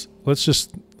let's let's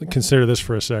just consider this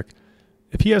for a sec.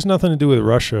 If he has nothing to do with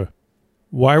Russia,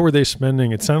 why were they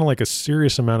spending? It sounded like a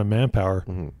serious amount of manpower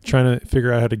trying to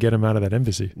figure out how to get him out of that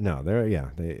embassy. No,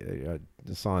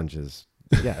 Assange is.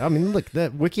 Yeah, I mean, look,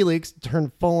 that WikiLeaks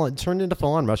turned into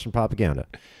full on Russian propaganda.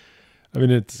 I mean,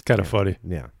 it's kind of funny.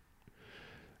 Yeah.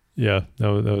 Yeah, that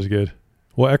was good.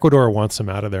 Well, Ecuador wants him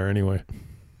out of there anyway.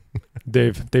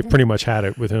 They've pretty much had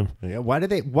it with him. Yeah. Why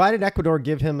did Ecuador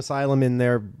give him asylum in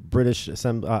their British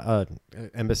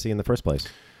embassy in the first place?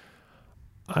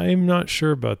 I'm not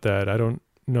sure about that. I don't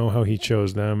know how he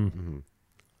chose them. Mm-hmm.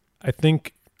 I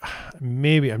think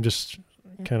maybe I'm just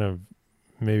kind of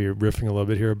maybe riffing a little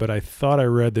bit here, but I thought I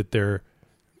read that they're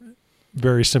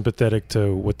very sympathetic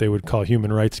to what they would call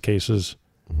human rights cases,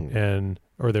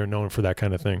 or they're known for that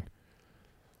kind of thing.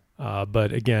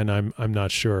 But again, I'm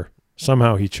not sure.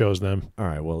 Somehow he chose them. All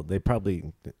right. Well, they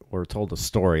probably were told a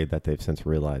story that they've since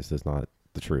realized is not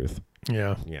the truth.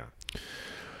 Yeah. Yeah.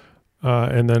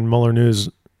 And then Mueller News,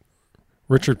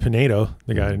 Richard Pinedo,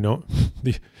 the guy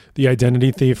the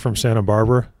identity thief from Santa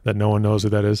Barbara that no one knows who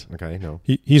that is. Okay, no.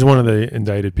 He's one of the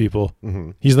indicted people.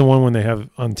 Mm-hmm. He's the one when they have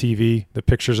on TV the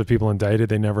pictures of people indicted,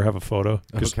 they never have a photo.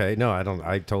 Okay, no,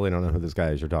 I totally don't know who this guy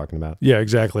is you're talking about. Yeah,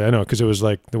 exactly. I know, because it was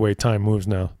like the way time moves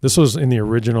now. This was in the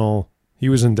original. He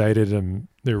was indicted in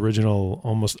the original,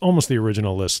 almost the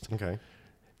original list. Okay.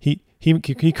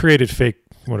 He created fake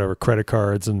credit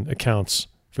cards and accounts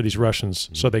for these Russians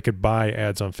so they could buy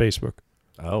ads on Facebook.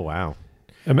 Oh wow!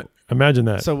 Imagine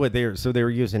that. So what they were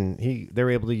using they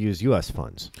were able to use U.S.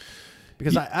 funds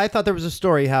because I thought there was a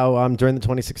story how during the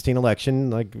 2016 election,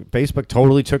 like Facebook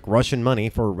totally took Russian money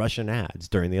for Russian ads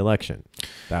during the election.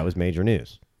 That was major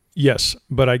news. Yes,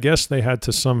 but I guess they had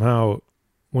to somehow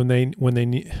when they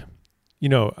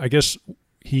I guess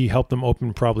he helped them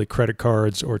open probably credit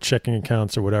cards or checking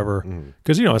accounts or whatever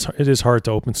because it is hard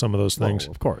to open some of those things.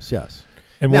 Oh, of course, yes.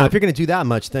 And now, if you're going to do that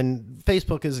much, then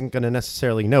Facebook isn't going to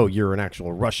necessarily know you're an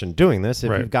actual Russian doing this. If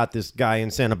you've got this guy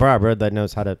in Santa Barbara that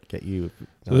knows how to get you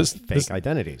fake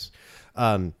identities.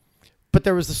 But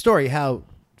there was the story how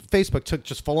Facebook took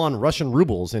just full-on Russian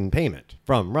rubles in payment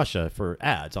from Russia for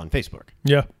ads on Facebook.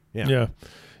 Yeah.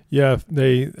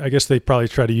 I guess they probably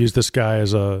try to use this guy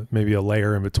as maybe a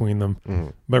layer in between them. Mm-hmm.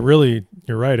 But really,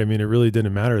 you're right. I mean, it really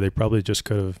didn't matter. They probably just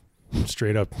could have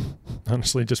straight up,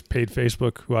 honestly, just paid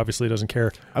Facebook, who obviously doesn't care.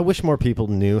 I wish more people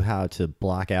knew how to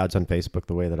block ads on Facebook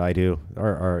the way that I do.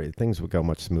 Or things would go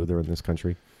much smoother in this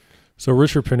country. So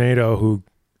Richard Pinedo, who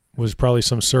was probably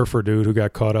some surfer dude who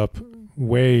got caught up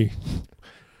way.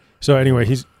 So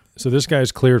anyway, this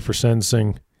guy's cleared for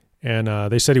sentencing, and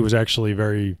they said he was actually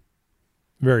very,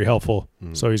 very helpful.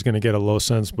 So he's going to get a low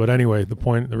sentence. But anyway,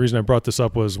 the reason I brought this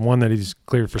up was one, that he's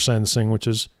cleared for sentencing, which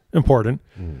is important,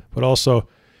 but also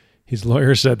his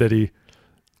lawyer said that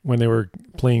when they were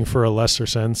pleading for a lesser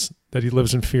sentence, that he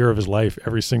lives in fear of his life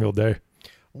every single day.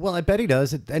 Well, I bet he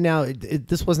does. And now,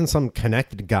 this wasn't some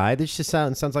connected guy. This just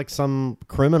sounds like some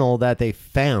criminal that they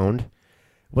found. It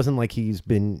wasn't like he's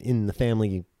been in the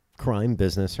family crime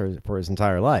business for his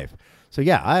entire life. So,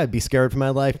 yeah, I'd be scared for my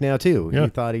life now, too. Yeah. He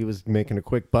thought he was making a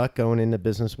quick buck going into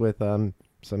business with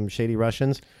some shady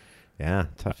Russians. Yeah,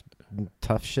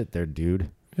 tough shit there, dude.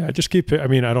 Yeah,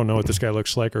 I don't know what this guy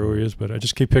looks like or who he is, but I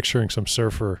just keep picturing some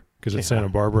surfer because it's Santa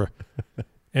Barbara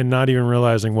and not even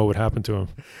realizing what would happen to him.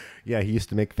 Yeah, he used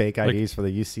to make fake IDs for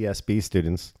the UCSB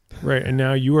students. Right, and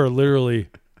now you are literally,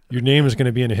 your name is going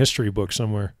to be in a history book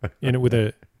somewhere, in it with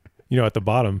at the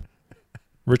bottom,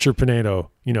 Richard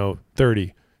Pinedo,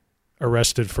 30,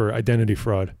 arrested for identity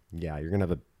fraud. Yeah, you're going to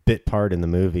have a bit part in the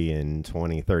movie in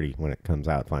 2030 when it comes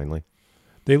out finally.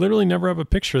 They literally never have a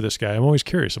picture of this guy. I'm always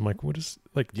curious. I'm like, what is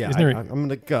like? Yeah, I'm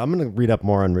gonna read up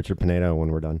more on Richard Pinedo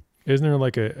when we're done. Isn't there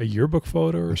like a yearbook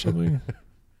photo or something,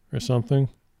 or something?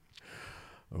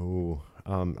 Oh,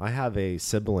 I have a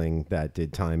sibling that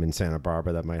did time in Santa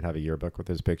Barbara that might have a yearbook with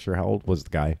his picture. How old was the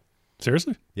guy?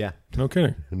 Seriously? Yeah. No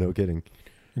kidding. No kidding.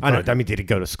 I know. I mean, did he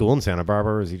go to school in Santa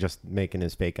Barbara, or is he just making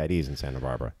his fake IDs in Santa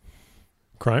Barbara?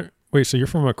 Crime? Wait, so you're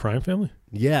from a crime family?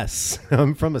 Yes,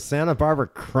 I'm from a Santa Barbara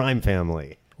crime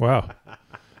family. Wow.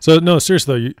 So no,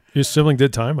 seriously though, your sibling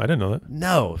did time? I didn't know that.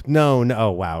 No.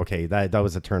 Oh, wow. Okay, that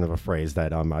was a turn of a phrase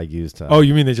that I used. Oh,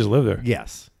 you mean they just live there?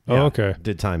 Yes. Oh, yeah, okay.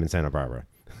 Did time in Santa Barbara.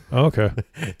 Oh, okay.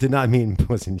 Did not mean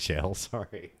was in jail.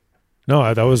 Sorry. No,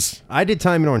 I did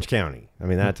time in Orange County. I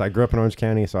mean, I grew up in Orange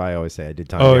County, so I always say I did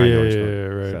time. Oh, in Orange County.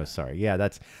 right. So sorry. Yeah,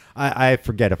 I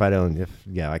forget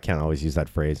I can't always use that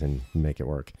phrase and make it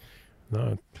work.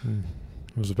 No,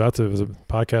 the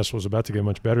podcast was about to get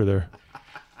much better there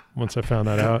once I found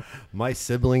that out. My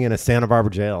sibling in a Santa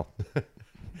Barbara jail.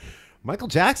 Michael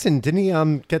Jackson, didn't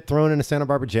he get thrown in a Santa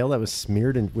Barbara jail that was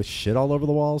smeared with shit all over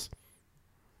the walls?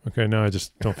 Okay, now I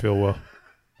just don't feel well.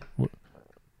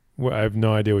 I have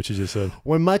no idea what you just said.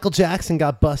 When Michael Jackson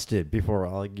got busted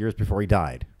years before he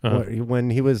died,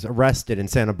 when he was arrested in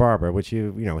Santa Barbara, which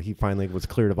he finally was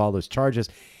cleared of all those charges.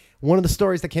 One of the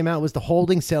stories that came out was the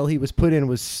holding cell he was put in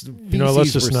was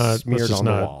let's just not smeared on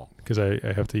the wall. Because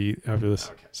I have to eat after this.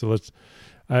 Okay. So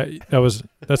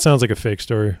that sounds like a fake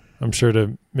story. I'm sure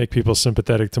to make people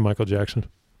sympathetic to Michael Jackson.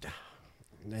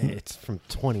 It's from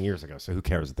 20 years ago, so who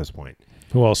cares at this point?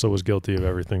 Who also was guilty of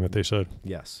everything that they said.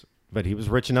 Yes, but he was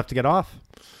rich enough to get off.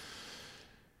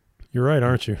 You're right,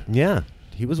 aren't you? Yeah,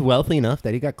 he was wealthy enough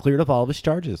that he got cleared of all of his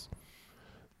charges.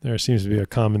 There seems to be a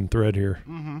common thread here.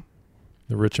 Mm-hmm.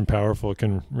 The rich and powerful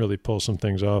can really pull some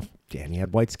things off. Yeah, and he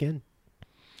had white skin.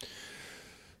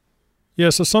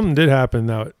 Yeah, so something did happen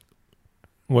that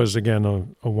was, again,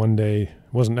 a one day,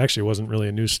 wasn't really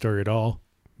a news story at all,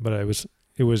 but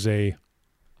it was a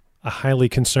highly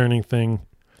concerning thing.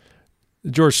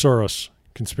 The George Soros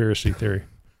conspiracy theory.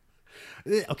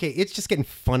 Okay, it's just getting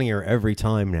funnier every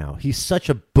time now. He's such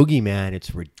a boogeyman,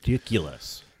 it's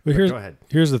ridiculous. But go ahead.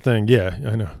 Here's the thing. Yeah,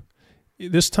 I know.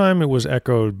 This time it was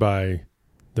echoed by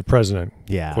the president.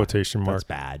 Yeah. Quotation mark. That's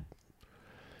bad.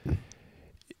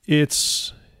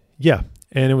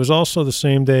 And it was also the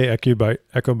same day echoed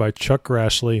by Chuck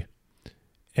Grassley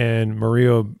and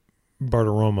Maria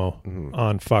Bartiromo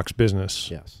on Fox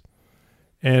Business. Yes.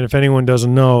 And if anyone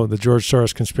doesn't know, the George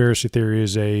Soros conspiracy theory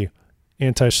is a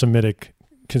anti-Semitic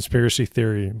conspiracy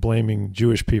theory blaming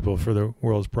Jewish people for the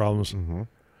world's problems. Mm-hmm.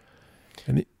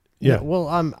 And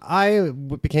I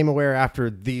became aware after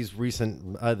these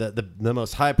recent, the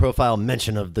most high-profile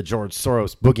mention of the George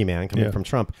Soros boogeyman coming from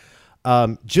Trump.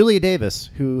 Julia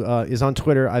Davis, who is on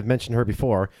Twitter, I've mentioned her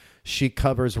before. She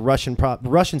covers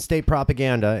Russian state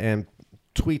propaganda and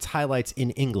tweets highlights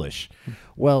in English.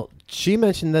 Well, she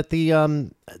mentioned that the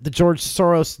George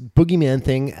Soros boogeyman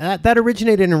thing that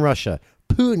originated in Russia.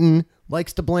 Putin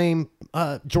likes to blame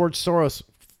George Soros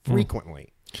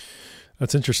frequently.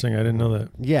 That's interesting. I didn't know that.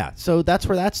 Yeah, so that's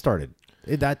where that started.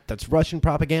 That's Russian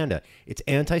propaganda. It's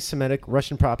anti-Semitic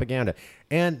Russian propaganda.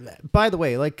 And by the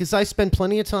way, because I spend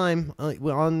plenty of time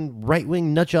on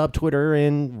right-wing nutjob Twitter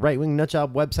and right-wing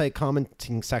nutjob website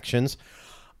commenting sections,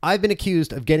 I've been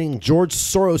accused of getting George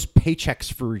Soros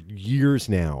paychecks for years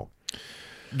now.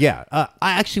 Yeah, I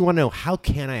actually want to know, how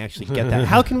can I actually get that?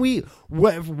 How can we,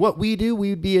 what we do,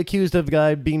 we'd be accused of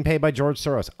being paid by George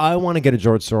Soros. I want to get a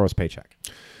George Soros paycheck.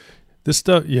 This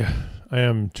stuff, yeah, I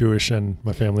am Jewish and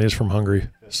my family is from Hungary.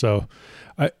 So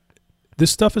this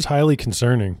stuff is highly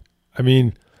concerning. I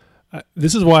mean,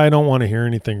 this is why I don't want to hear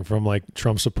anything from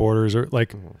Trump supporters or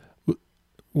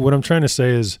what I'm trying to say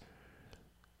is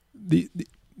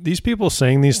these people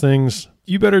saying these things,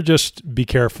 you better just be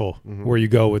careful where you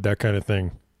go with that kind of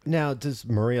thing. Now, does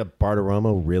Maria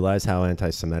Bartiromo realize how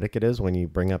anti-Semitic it is when you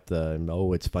bring up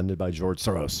it's funded by George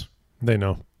Soros? They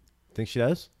know. Think she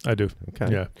does? I do.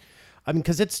 Okay. Yeah. I mean,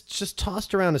 because it's just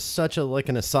tossed around as such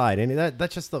an aside, and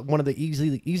that's just one of the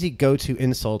easy go-to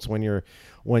insults when you're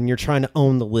trying to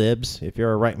own the libs. If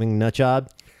you're a right-wing nutjob,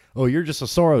 you're just a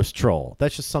Soros troll.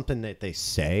 That's just something that they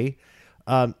say.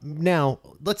 Now,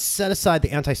 let's set aside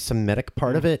the anti-Semitic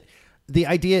part of it. The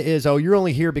idea is, you're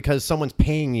only here because someone's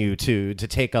paying you to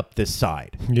take up this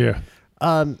side. Yeah.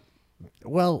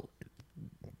 Well,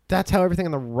 that's how everything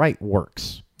on the right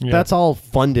works. Yeah. That's all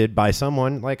funded by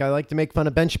someone. I like to make fun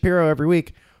of Ben Shapiro every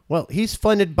week. Well, he's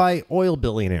funded by oil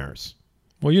billionaires.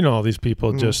 Well, all these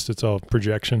people, it's all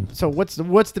projection. So what's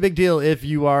the big deal if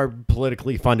you are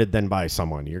politically funded then by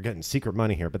someone? You're getting secret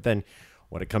money here. But then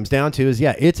what it comes down to is,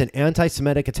 it's an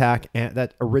anti-Semitic attack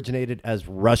that originated as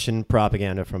Russian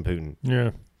propaganda from Putin.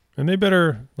 Yeah. And they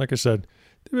better, like I said,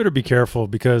 they better be careful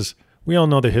because we all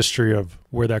know the history of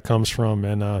where that comes from.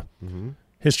 And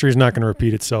history is not going to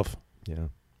repeat itself. Yeah.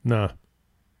 No.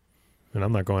 And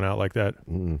I'm not going out like that.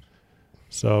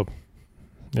 So,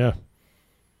 yeah.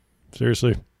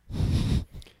 Seriously.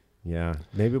 Yeah.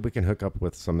 Maybe we can hook up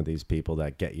with some of these people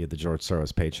that get you the George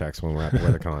Soros paychecks when we're at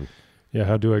Politicon. Yeah,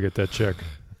 how do I get that check?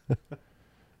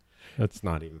 That's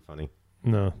not even funny.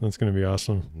 No, that's going to be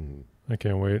awesome. I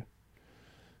can't wait.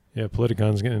 Yeah,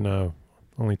 Politicon's getting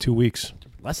only 2 weeks.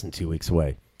 Less than 2 weeks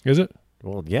away. Is it?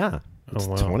 Well, yeah. It's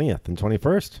wow. 20th and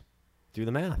 21st. Do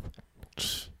the math.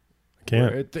 I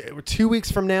can't. We're 2 weeks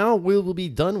from now, we will be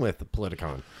done with the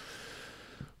Politicon.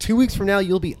 2 weeks from now,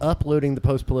 you'll be uploading the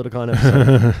post-Politicon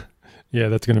episode. Yeah,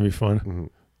 that's going to be fun.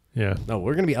 Yeah. No,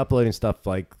 we're going to be uploading stuff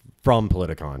from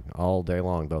Politicon all day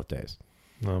long, both days.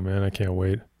 Oh man, I can't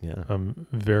wait. Yeah. I'm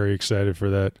very excited for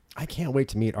that. I can't wait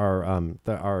to meet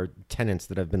our tenants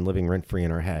that have been living rent free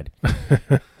in our head.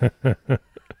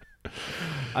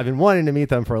 I've been wanting to meet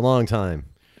them for a long time.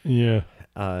 Yeah.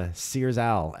 Sears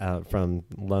Al from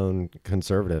Lone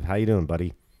Conservative. How you doing,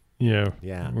 buddy? Yeah.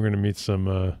 Yeah. We're gonna meet some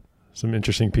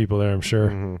interesting people there, I'm sure.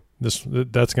 Mm-hmm.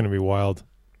 That's gonna be wild,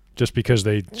 just because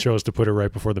they chose to put it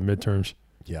right before the midterms,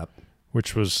 Yep.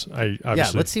 which was obviously.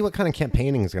 Yeah, let's see what kind of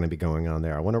campaigning is going to be going on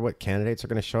there. I wonder what candidates are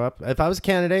going to show up. If I was a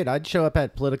candidate, I'd show up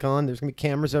at Politicon. There's going to be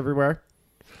cameras everywhere.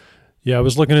 Yeah, I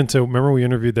was looking into. Remember we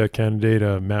interviewed that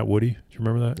candidate, Matt Woody. Do you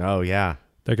remember that? Oh, yeah.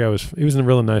 That guy he was a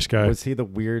really nice guy. Was he the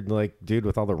weird dude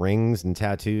with all the rings and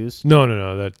tattoos?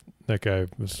 No. That guy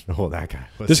was. Oh, that guy.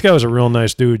 This guy was a real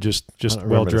nice dude, just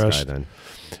well dressed. Then.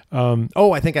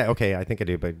 I think I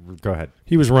do, but go ahead.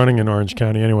 He was running in Orange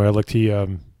County anyway. I looked. He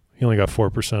only got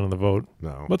 4% of the vote.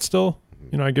 No, but still,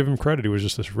 I give him credit. He was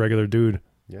just this regular dude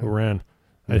who ran.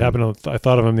 Mm-hmm. I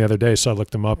thought of him the other day, so I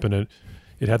looked him up, and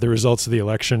it had the results of the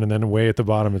election, and then way at the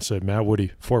bottom it said Matt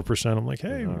Woody 4%. I'm like,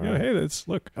 hey, hey, that's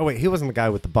look. Oh wait, he wasn't the guy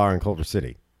with the bar in Culver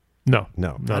City. No.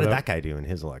 How did that guy do in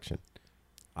his election?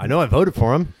 I know I voted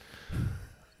for him.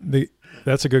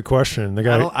 That's a good question. The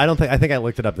guy, I think I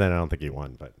looked it up then. I don't think he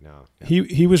won, but no. Yeah.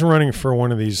 He was running for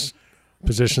one of these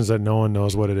positions that no one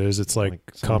knows what it is. It's like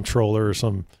comptroller or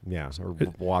some. Yeah, or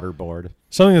water board.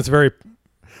 Something that's very.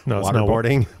 No,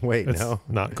 waterboarding. Wait, it's no,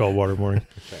 not called waterboarding.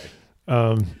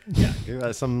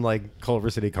 Yeah, some Culver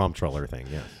City comptroller thing.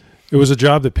 Yes, it was a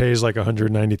job that pays like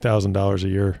 $190,000 a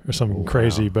year or something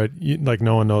crazy, but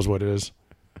no one knows what it is.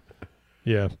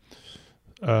 Yeah,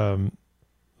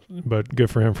 but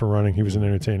good for him for running. He was an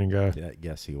entertaining guy. Yeah,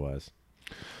 yes, he was.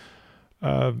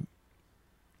 Are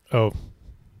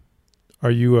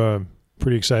you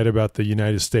pretty excited about the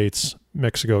United States,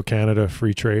 Mexico, Canada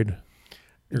free trade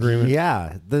agreement?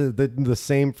 Yeah, the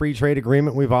same free trade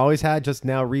agreement we've always had, just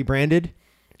now rebranded.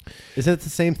 Is it the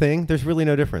same thing? There's really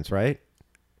no difference, right?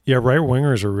 Yeah,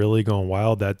 right-wingers are really going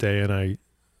wild that day, and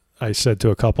I said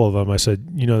to a couple of them, I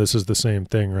said, this is the same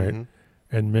thing, right?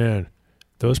 Mm-hmm. And man,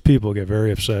 those people get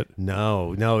very upset.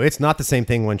 No, it's not the same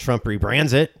thing when Trump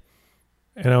rebrands it.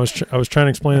 And I was trying to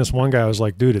explain this one guy. I was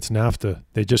like, dude, it's NAFTA.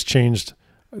 They just changed.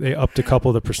 They upped a couple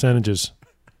of the percentages.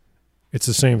 It's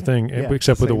the same thing,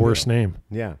 except with a worse name.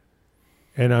 Yeah.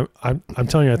 And I'm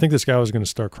telling you, I think this guy was going to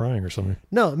start crying or something.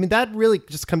 No, I mean, that really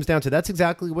just comes down to that's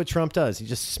exactly what Trump does. He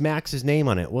just smacks his name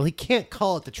on it. Well, he can't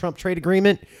call it the Trump trade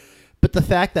agreement, but the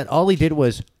fact that all he did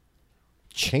was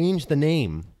change the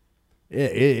name,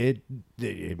 it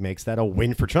makes that a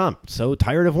win for Trump. So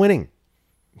tired of winning.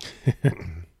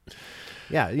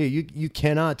 Yeah, you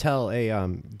cannot tell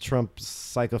a Trump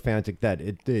sycophantic that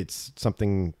it's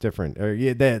something different, or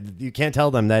you can't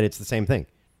tell them that it's the same thing.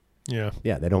 Yeah,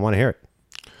 they don't want to hear it.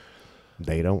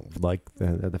 They don't like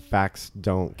the facts.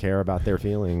 Don't care about their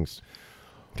feelings.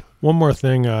 One more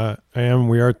thing,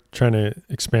 we are trying to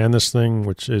expand this thing,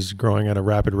 which is growing at a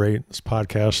rapid rate. This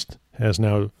podcast has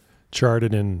now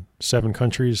charted in 7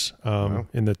 countries, Wow.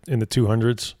 in the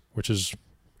 200s, which is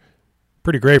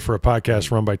pretty great for a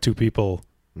podcast run by 2 people,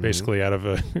 basically out of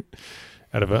an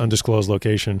undisclosed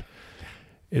location.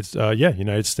 It's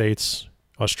United States,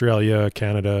 Australia,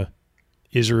 Canada,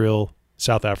 Israel,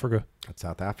 South Africa. That's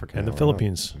South Africa and the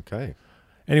Philippines. Okay.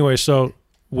 Anyway, so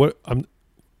what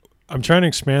I'm trying to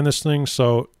expand this thing.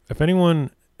 So if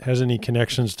anyone has any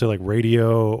connections to like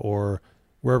radio or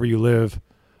wherever you live,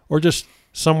 or just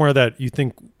somewhere that you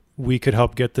think we could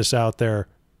help get this out there,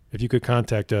 if you could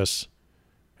contact us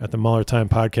at the Mueller Time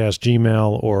Podcast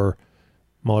Gmail or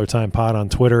Mueller Time Pod on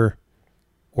Twitter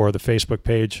or the Facebook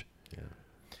page. Yeah.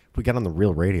 If we got on the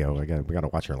real radio, we got to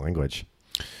watch our language.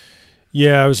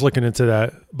 Yeah, I was looking into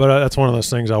that, but that's one of those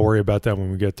things I'll worry about that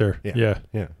when we get there. Yeah.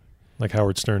 Like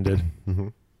Howard Stern did. Mm-hmm.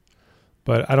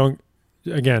 But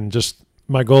just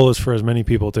my goal is for as many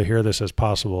people to hear this as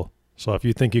possible. So if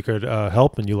you think you could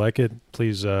help and you like it,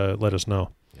 please let us know.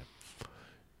 Yeah.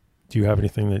 Do you have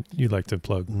anything that you'd like to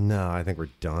plug? No, I think we're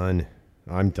done.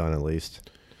 I'm done at least.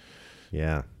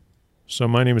 Yeah. So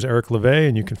my name is Eric LeVay,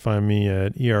 and you can find me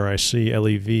at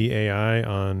EricLevai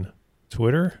on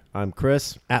Twitter. I'm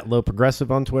Chris, at Low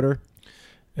Progressive on Twitter.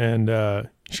 And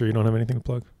sure you don't have anything to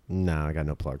plug? No, I got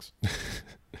no plugs.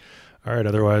 All right,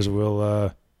 otherwise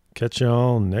we'll catch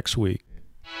y'all next week.